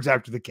any yards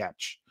after the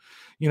catch.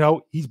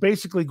 He's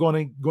basically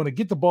going to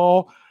get the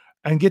ball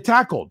and get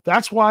tackled.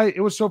 That's why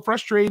it was so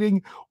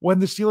frustrating when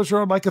the Steelers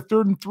are on like a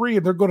 3rd and 3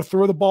 and they're going to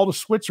throw the ball to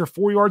Switzer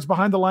 4 yards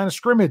behind the line of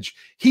scrimmage.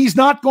 He's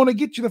not going to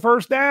get you the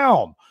first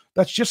down.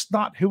 That's just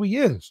not who he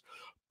is.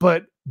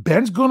 But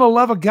Ben's going to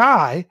love a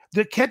guy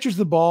that catches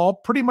the ball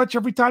pretty much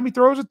every time he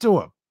throws it to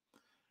him.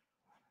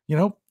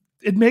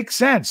 It makes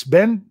sense.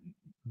 Ben,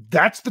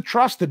 that's the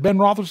trust that Ben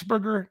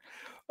Roethlisberger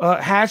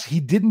has. He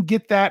didn't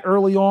get that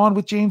early on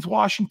with James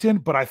Washington,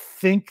 but I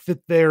think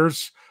that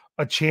there's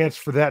a chance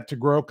for that to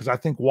grow, because I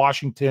think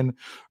Washington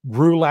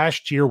grew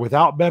last year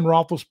without Ben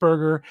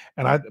Roethlisberger,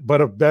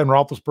 but if Ben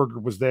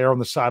Roethlisberger was there on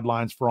the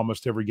sidelines for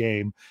almost every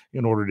game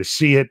in order to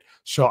see it.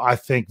 So I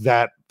think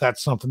that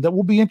that's something that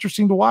will be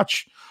interesting to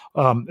watch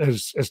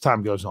as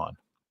time goes on.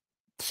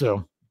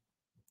 So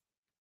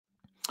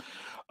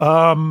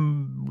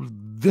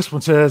this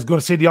one says, going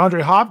to say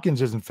DeAndre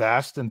Hopkins isn't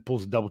fast and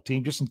pulls a double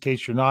team. Just in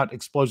case you're not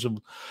explosive,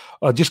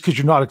 just because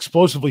you're not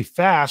explosively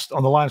fast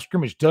on the line of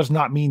scrimmage does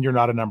not mean you're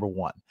not a number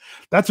one.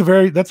 That's a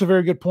very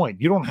good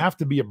point. You don't have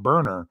to be a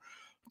burner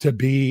to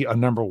be a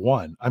number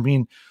one. I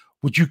mean,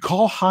 would you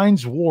call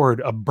Hines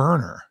Ward a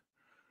burner?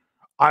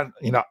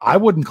 I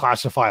wouldn't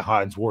classify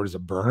Hines Ward as a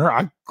burner.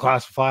 I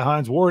classify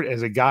Hines Ward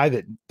as a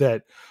guy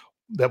that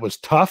was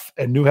tough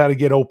and knew how to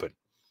get open.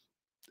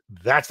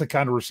 That's the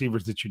kind of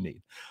receivers that you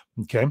need.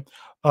 Okay.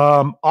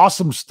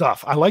 Awesome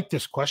stuff. I like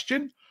this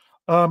question.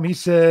 He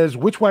says,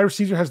 which wide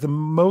receiver has the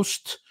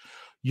most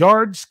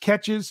yards,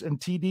 catches, and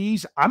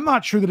TDs? I'm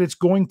not sure that it's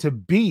going to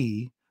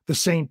be the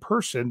same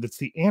person that's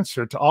the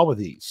answer to all of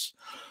these.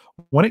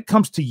 When it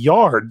comes to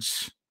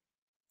yards,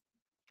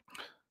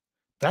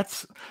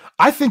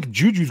 I think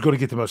Juju's going to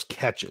get the most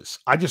catches.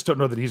 I just don't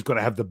know that he's going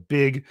to have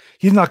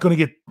he's not going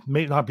to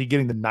may not be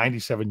getting the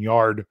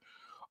 97-yard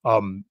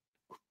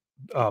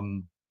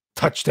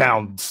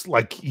touchdowns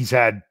like he's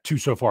had 2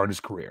 so far in his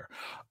career.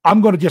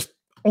 I'm going to just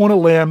on a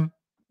limb,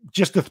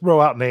 just to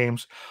throw out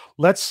names.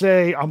 Let's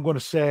say I'm going to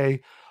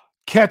say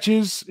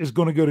catches is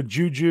going to go to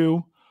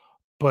Juju,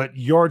 but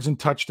yards and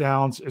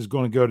touchdowns is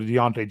going to go to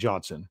Deontay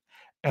Johnson.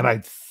 And I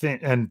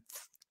think, and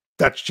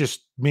that's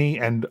just me.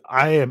 And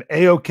I am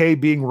A-okay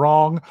being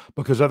wrong,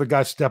 because other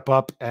guys step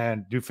up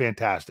and do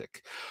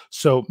fantastic.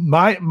 So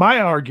my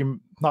point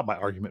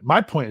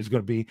is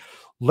going to be,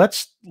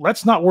 let's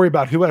not worry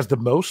about who has the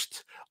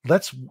most.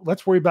 Let's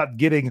worry about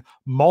getting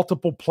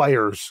multiple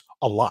players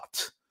a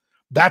lot.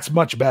 That's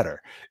much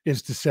better,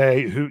 is to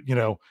say who,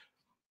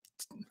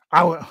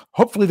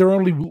 hopefully they're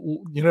only,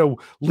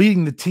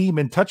 leading the team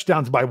in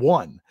touchdowns by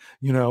 1,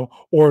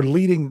 or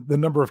leading the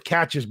number of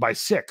catches by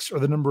 6, or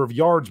the number of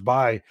yards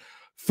by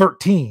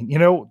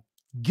 13.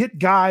 Get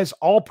guys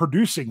all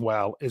producing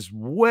well is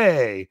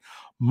way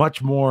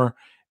much more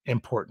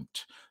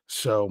important.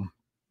 So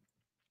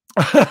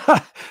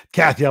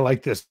Kathy, I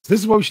like this. This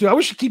is what we should do. I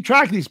wish to keep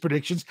track of these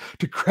predictions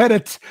to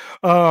credit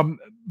I'm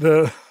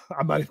going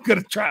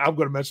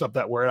to mess up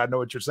that word. I know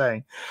what you're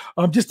saying.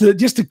 Just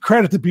to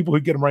credit the people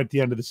who get them right at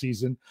the end of the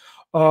season.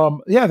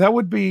 That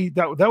would be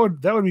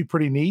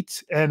pretty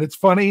neat. And it's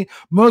funny,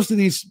 most of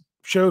these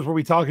shows where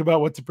we talk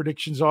about what the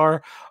predictions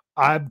are,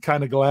 I'm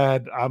kind of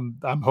glad. I'm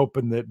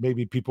hoping that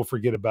maybe people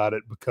forget about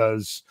it,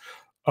 because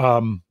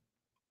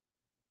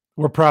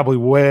we're probably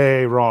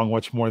way wrong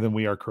much more than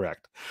we are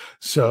correct.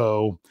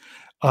 So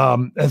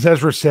as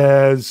Ezra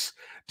says,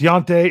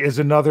 Deontay is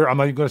another, I'm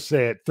not even going to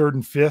say it, 3rd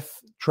and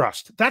 5th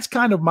trust. That's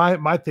kind of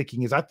my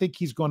thinking, is I think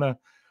he's going to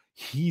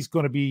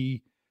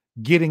be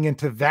getting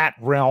into that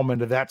realm,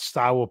 into that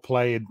style of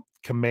play, and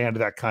command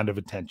that kind of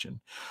attention.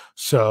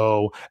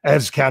 So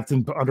as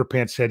Captain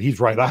Underpants said, he's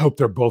right. I hope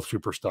they're both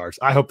superstars.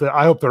 I hope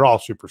they're all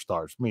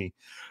superstars, me.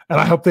 And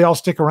I hope they all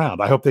stick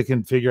around. I hope they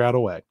can figure out a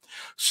way.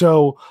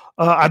 So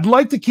I'd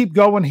like to keep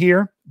going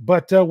here,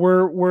 but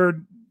we're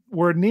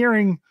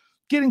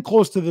getting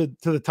close to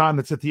the time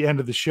that's at the end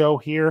of the show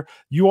here.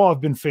 You all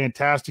have been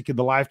fantastic in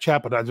the live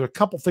chat, but there's a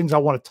couple things I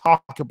want to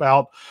talk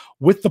about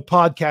with the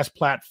podcast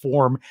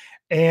platform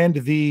and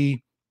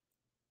the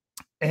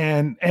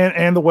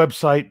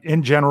website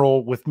in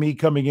general, with me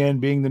coming in,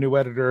 being the new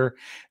editor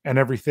and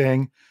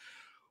everything.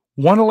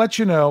 Want to let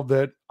you know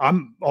that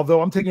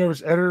although I'm taking over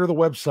as editor of the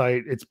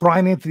website, it's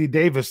Brian Anthony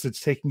Davis that's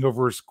taking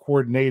over as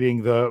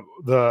coordinating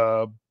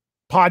the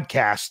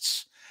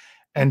podcasts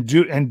and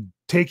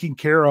taking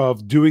care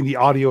of doing the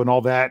audio and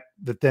all that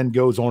then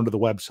goes onto the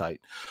website.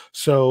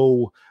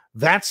 So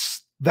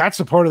that's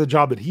a part of the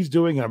job that he's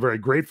doing, and I'm very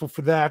grateful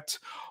for that.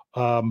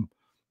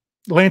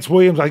 Lance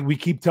Williams, we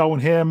keep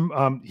telling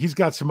him, he's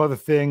got some other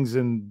things,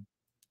 and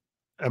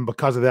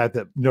because of that,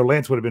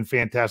 Lance would have been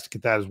fantastic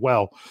at that as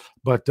well,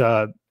 but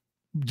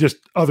just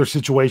other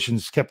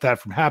situations kept that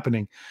from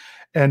happening.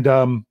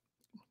 And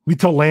we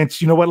tell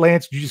Lance, you know what,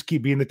 Lance, you just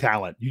keep being the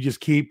talent. You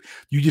just keep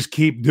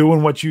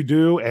doing what you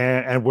do,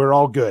 and we're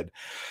all good.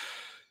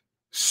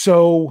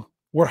 So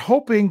we're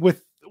hoping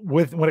with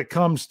when it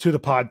comes to the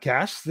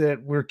podcast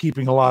that we're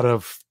keeping a lot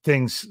of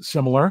things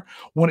similar.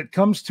 When it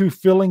comes to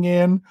filling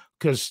in,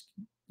 because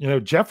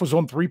Jeff was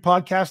on 3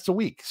 podcasts a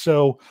week,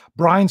 so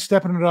Brian's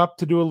stepping it up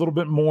to do a little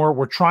bit more.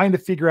 We're trying to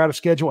figure out a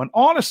schedule, and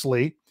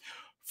honestly,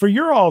 for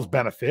your all's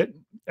benefit,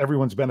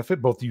 everyone's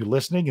benefit, both of you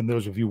listening and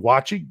those of you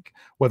watching,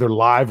 whether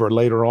live or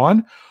later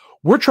on,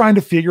 we're trying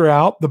to figure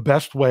out the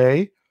best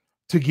way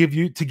to give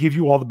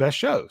you all the best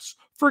shows.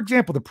 For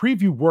example, the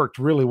preview worked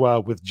really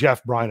well with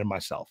Jeff, Brian, and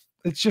myself.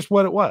 It's just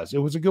what it was. It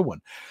was a good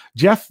one.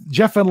 Jeff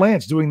and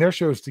Lance doing their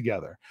shows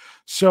together.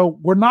 So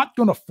we're not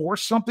going to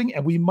force something,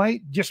 and we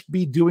might just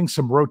be doing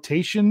some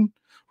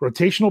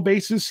rotational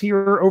basis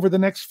here over the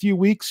next few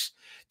weeks,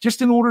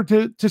 just in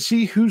order to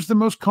see who's the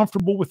most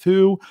comfortable with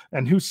who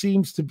and who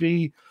seems to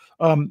be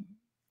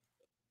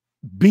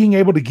being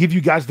able to give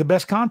you guys the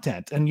best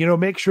content, and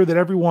make sure that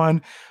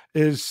everyone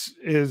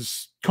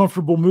is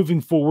comfortable moving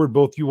forward,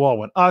 both you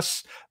all and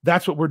us.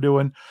 That's what we're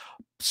doing.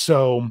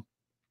 So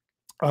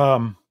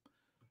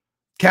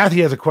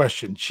Kathy has a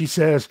question. She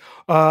says,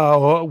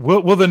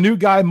 will the new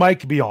guy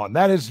Mike be on?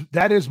 That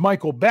is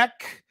Michael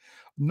Beck,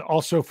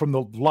 also from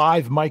the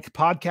Live Mike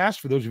podcast.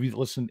 For those of you that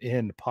listen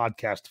in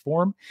podcast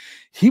form,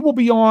 he will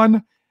be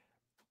on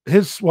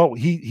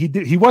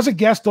he was a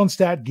guest on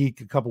Stat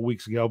Geek a couple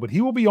weeks ago, but he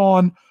will be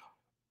on.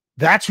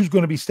 That's who's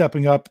going to be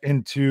stepping up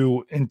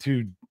into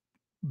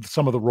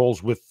some of the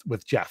roles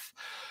with Jeff.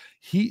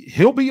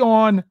 He'll be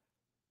on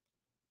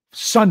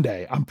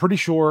Sunday. I'm pretty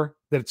sure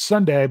that it's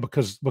Sunday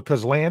because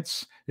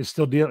Lance is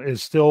still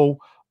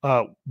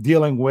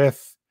dealing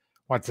with,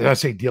 what did I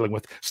say?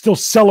 Still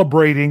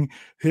celebrating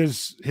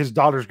his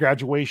daughter's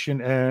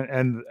graduation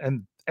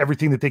and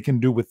everything that they can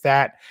do with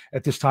that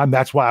at this time.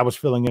 That's why I was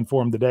filling in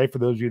for him today. For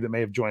those of you that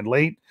may have joined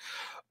late,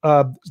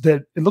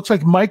 that it looks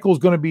like Michael's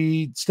going to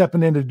be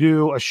stepping in to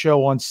do a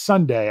show on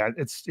Sunday.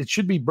 It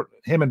should be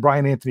him and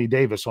Brian Anthony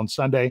Davis on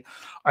Sunday.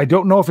 I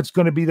don't know if it's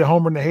going to be the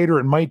Homer and the Hater.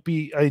 It might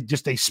be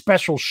just a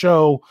special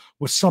show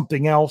with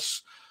something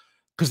else,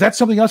 because that's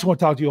something else I want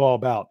to talk to you all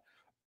about.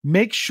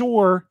 Make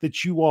sure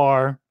that you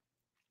are,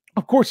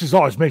 of course, as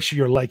always, make sure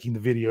you're liking the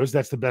videos.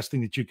 That's the best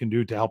thing that you can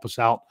do to help us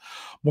out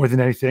more than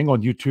anything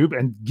on YouTube,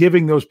 and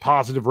giving those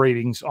positive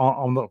ratings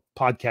on the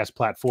podcast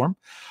platform.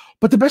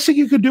 But the best thing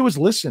you could do is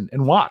listen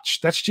and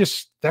watch.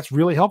 That's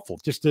really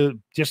helpful, just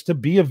to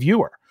be a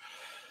viewer.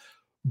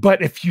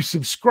 But if you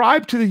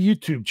subscribe to the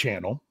YouTube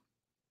channel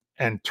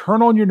and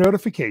turn on your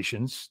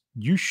notifications,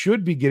 you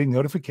should be getting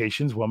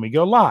notifications when we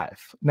go live.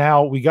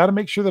 Now, we got to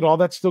make sure that all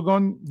that's still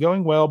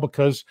going well,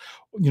 because,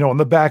 on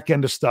the back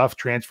end of stuff,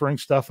 transferring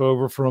stuff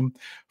over from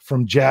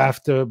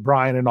Jeff to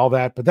Brian and all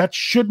that, but that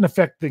shouldn't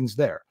affect things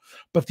there.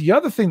 But the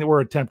other thing that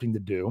we're attempting to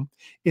do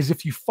is,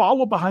 if you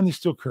follow Behind the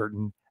Steel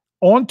Curtain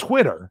on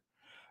Twitter,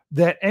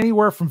 that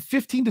anywhere from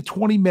 15 to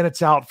 20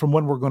 minutes out from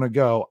when we're going to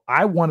go,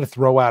 I want to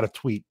throw out a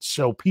tweet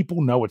so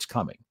people know it's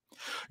coming.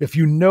 If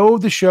you know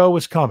the show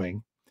is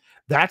coming,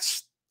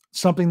 that's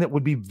something that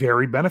would be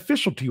very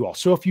beneficial to you all.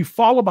 So if you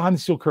follow Behind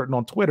the Steel Curtain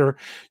on Twitter,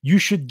 you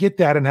should get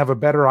that and have a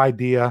better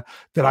idea.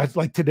 That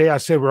like today, I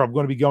said I'm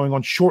going to be going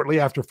on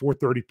shortly after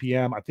 4:30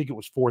 p.m. I think it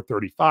was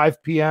 4:35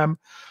 p.m.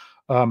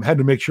 Had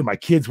to make sure my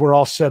kids were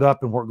all set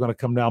up and weren't going to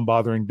come down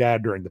bothering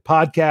Dad during the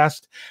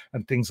podcast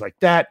and things like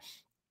that.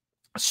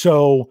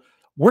 So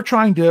we're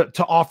trying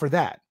to offer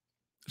that.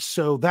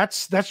 So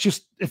that's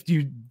just, if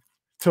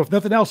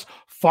nothing else,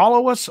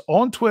 follow us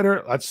on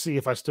Twitter. Let's see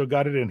if I still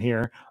got it in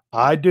here.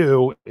 I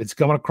do. It's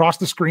coming across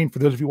the screen for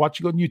those of you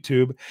watching on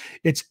YouTube.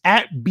 It's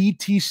at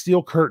BT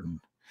Steel Curtain.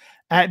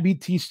 at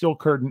BT Steel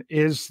Curtain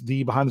is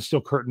the Behind the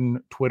Steel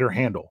Curtain Twitter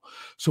handle.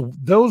 So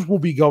those will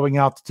be going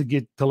out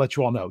to let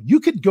you all know. You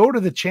could go to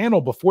the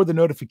channel before the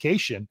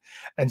notification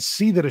and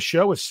see that a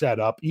show is set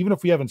up, even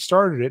if we haven't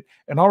started it,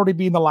 and already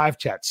be in the live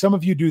chat. Some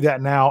of you do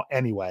that now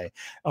anyway.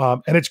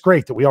 And it's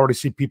great that we already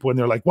see people in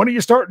there like, when are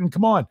you starting?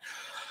 Come on.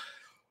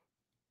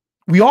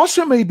 We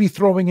also may be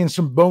throwing in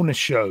some bonus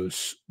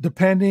shows,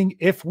 depending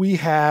if we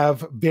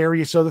have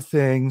various other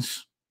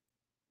things.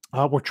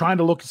 We're trying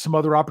to look at some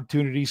other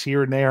opportunities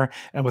here and there,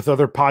 and with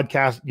other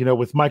podcasts,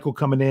 with Michael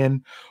coming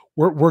in,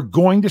 we're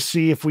going to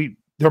see if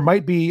there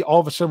might be all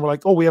of a sudden we're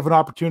like, oh, we have an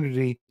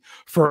opportunity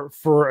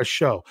for a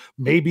show.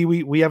 Maybe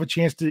we have a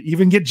chance to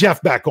even get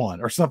Jeff back on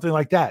or something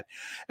like that.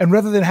 And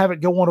rather than have it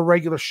go on a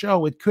regular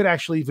show, it could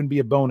actually even be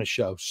a bonus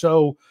show.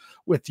 So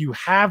if you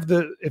have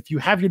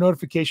your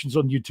notifications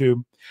on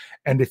YouTube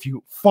and if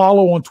you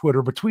follow on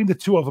Twitter, between the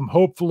two of them,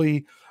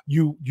 hopefully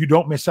you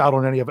don't miss out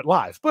on any of it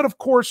live. But of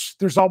course,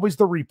 there's always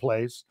the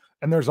replays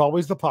and there's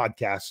always the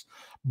podcasts.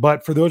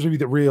 But for those of you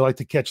that really like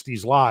to catch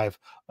these live,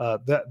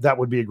 that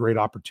would be a great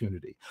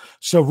opportunity.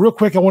 So real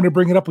quick, I wanted to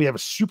bring it up. We have a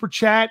super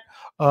chat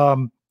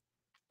coming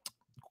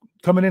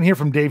in here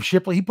from Dave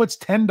Shipley. He puts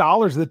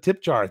 $10 in the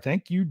tip jar.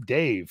 Thank you,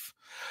 Dave.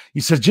 He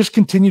says, just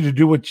continue to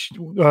do what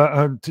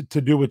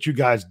to do what you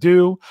guys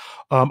do.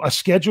 A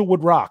schedule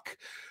would rock.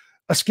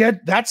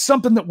 That's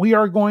something that we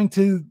are going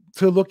to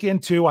look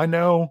into. I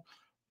know,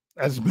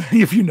 as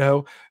many of you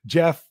know,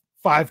 Jeff,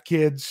 5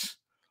 kids,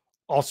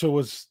 also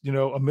was,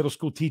 a middle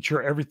school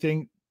teacher,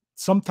 everything.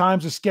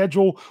 Sometimes a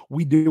schedule,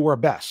 we do our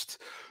best.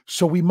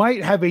 So we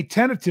might have a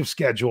tentative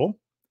schedule,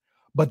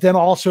 but then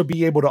also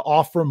be able to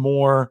offer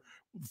more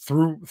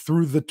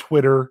through the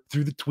Twitter,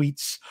 through the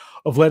tweets,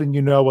 of letting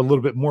you know a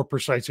little bit more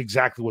precise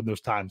exactly when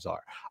those times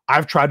are.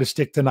 I've tried to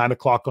stick to 9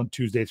 o'clock on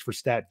Tuesdays for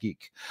Stat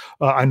Geek.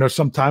 I know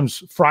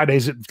sometimes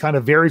Fridays it kind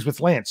of varies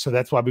with Lance, so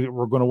that's why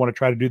we're going to want to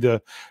try to do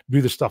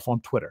the stuff on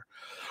Twitter.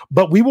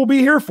 But we will be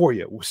here for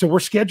you. So we're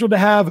scheduled to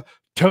have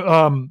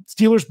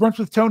Steelers Brunch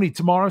with Tony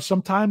tomorrow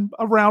sometime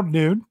around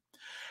noon,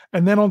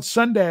 and then on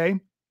Sunday,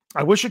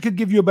 I wish I could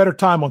give you a better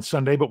time on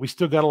Sunday, but we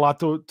still got a lot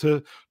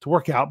to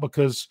work out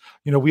because,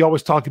 we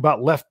always talk about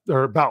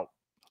about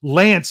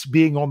Lance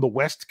being on the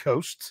West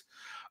Coast.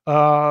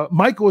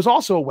 Michael is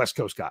also a West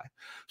Coast guy.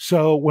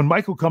 So when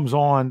Michael comes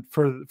on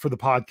for the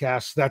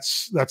podcast,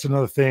 that's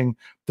another thing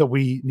that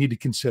we need to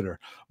consider.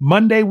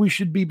 Monday, we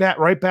should be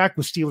right back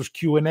with Steelers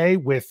Q&A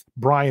with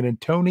Brian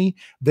and Tony.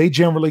 They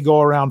generally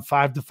go around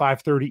 5 to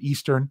 5:30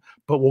 Eastern,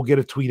 but we'll get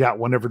a tweet out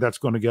whenever that's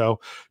going to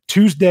go.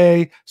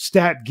 Tuesday,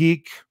 Stat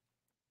Geek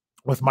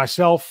with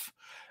myself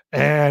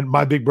and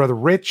my big brother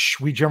Rich.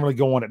 We generally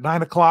go on at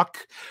 9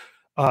 o'clock.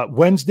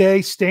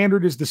 Wednesday,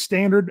 Standard is the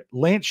Standard.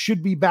 Lance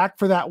should be back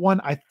for that one.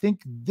 I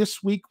think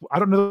this week, I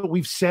don't know that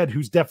we've said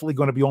who's definitely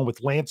going to be on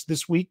with Lance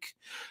this week.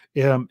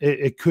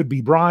 It could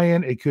be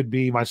Brian. It could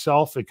be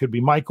myself. It could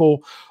be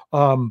Michael.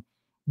 We'll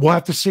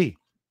have to see.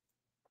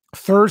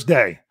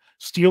 Thursday,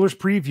 Steelers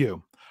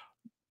preview.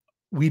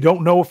 We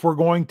don't know if we're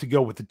going to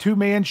go with the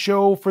 2-man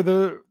show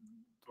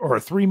or a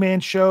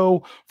 3-man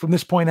show from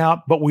this point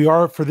out, but we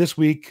are for this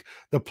week.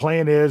 The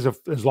plan is,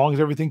 as long as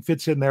everything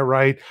fits in there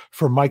right,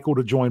 for Michael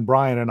to join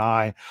Brian and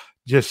I,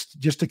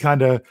 just to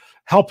kind of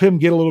help him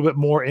get a little bit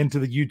more into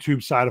the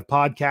YouTube side of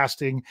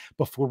podcasting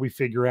before we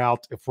figure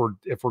out if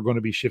we're going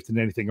to be shifting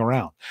anything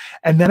around.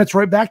 And then it's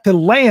right back to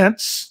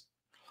Lance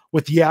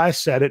with I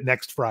Said It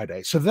next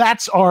Friday. So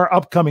that's our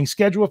upcoming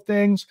schedule of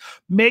things.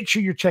 Make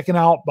sure you're checking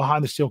out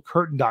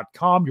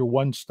BehindTheSteelCurtain.com, your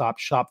one-stop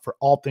shop for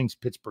all things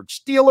Pittsburgh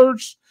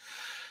Steelers.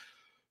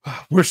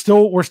 We're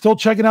still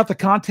checking out the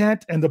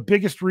content, and the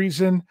biggest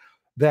reason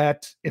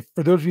that, if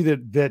for those of you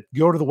that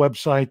go to the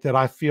website, that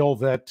I feel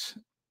that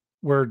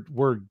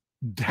we're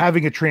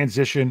having a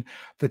transition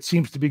that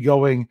seems to be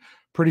going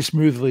pretty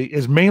smoothly,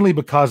 is mainly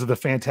because of the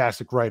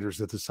fantastic writers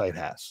that the site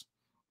has.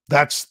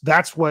 That's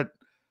what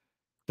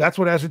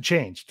hasn't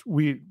changed.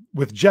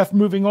 With Jeff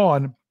moving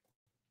on,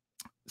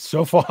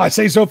 so far, I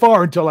say so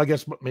far until I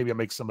guess maybe I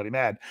make somebody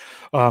mad.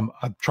 I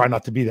try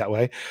not to be that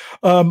way.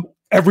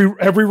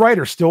 Every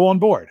writer still on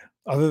board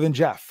other than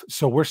Jeff.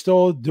 So we're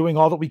still doing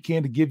all that we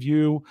can to give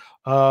you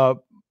the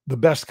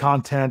best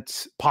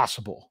content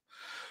possible.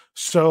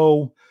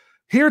 So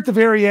here at the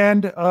very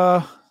end,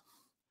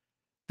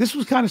 this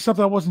was kind of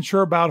something I wasn't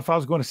sure about if I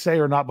was going to say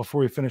or not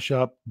before we finish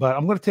up, but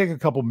I'm going to take a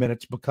couple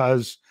minutes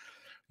because,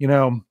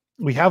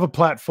 we have a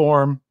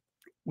platform,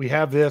 we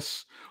have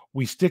this,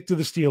 we stick to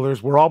the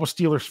Steelers. We're all a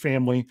Steelers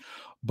family,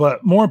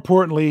 but more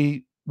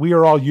importantly, we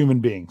are all human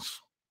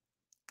beings.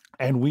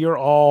 And we are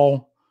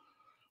all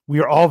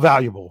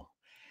valuable.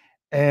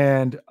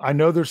 And I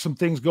know there's some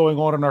things going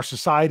on in our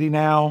society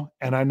now,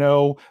 and I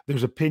know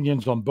there's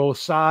opinions on both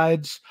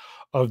sides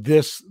of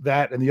this,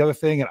 that, and the other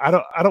thing. And I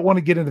don't want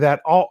to get into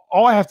that.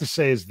 All I have to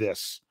say is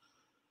this: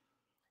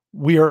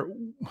 we are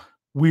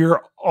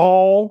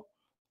all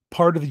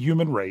part of the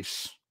human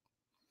race.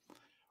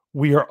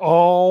 We are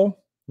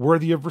all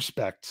worthy of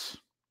respect,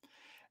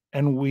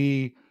 and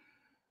we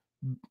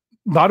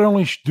not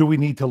only do we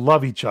need to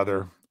love each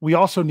other, we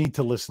also need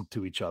to listen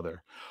to each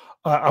other.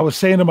 I was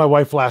saying to my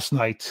wife last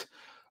night,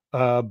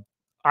 uh,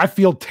 I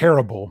feel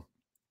terrible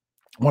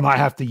when I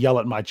have to yell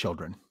at my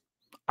children.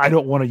 I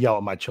don't want to yell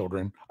at my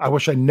children. I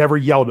wish I never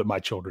yelled at my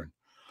children.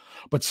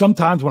 But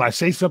sometimes when I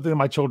say something to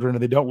my children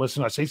and they don't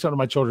listen, I say something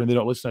to my children, they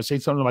don't listen. I say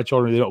something to my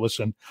children, they don't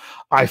listen.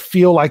 I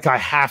feel like I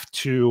have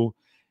to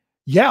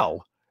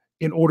yell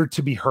in order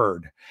to be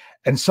heard.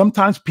 And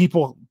sometimes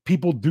people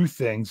do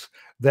things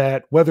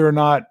that, whether or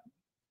not,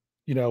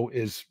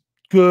 is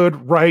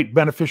good, right,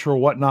 beneficial, or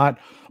whatnot,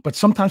 but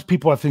sometimes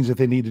people have things that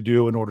they need to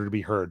do in order to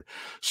be heard.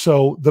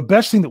 So the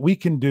best thing that we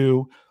can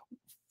do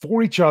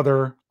for each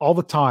other all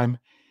the time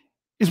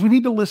is we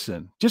need to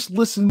listen. Just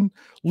listen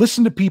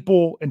to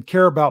people and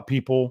care about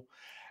people.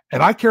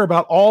 And I care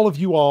about all of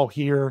you all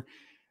here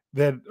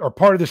that are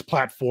part of this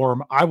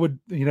platform. I would,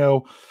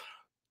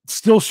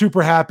 still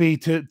super happy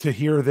to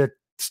hear that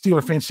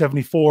Steeler Fan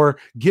 74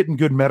 getting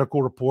good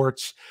medical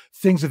reports,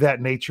 things of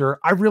that nature.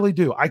 I really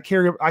do. I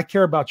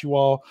care about you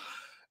all.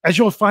 As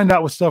you'll find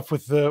out with stuff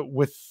with the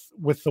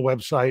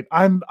website,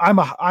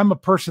 I'm a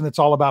person that's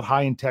all about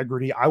high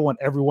integrity. I want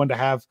everyone to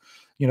have,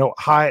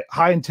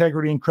 high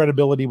integrity and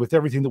credibility with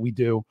everything that we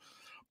do.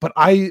 But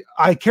I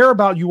care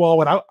about you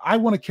all, and I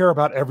want to care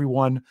about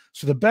everyone.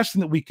 So the best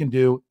thing that we can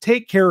do,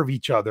 take care of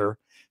each other,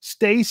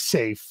 stay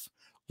safe,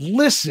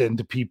 listen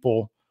to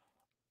people,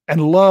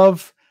 and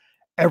love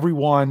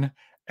everyone,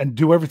 and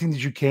do everything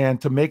that you can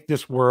to make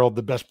this world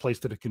the best place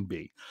that it can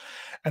be.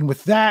 And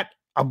with that,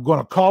 I'm going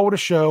to call it a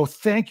show.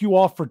 Thank you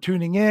all for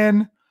tuning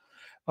in.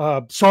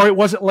 Sorry it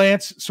wasn't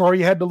Lance. Sorry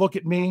you had to look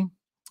at me.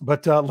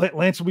 But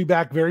Lance will be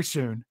back very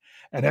soon.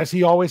 And as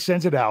he always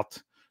sends it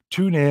out,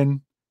 tune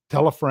in,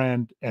 tell a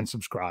friend, and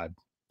subscribe.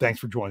 Thanks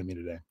for joining me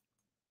today.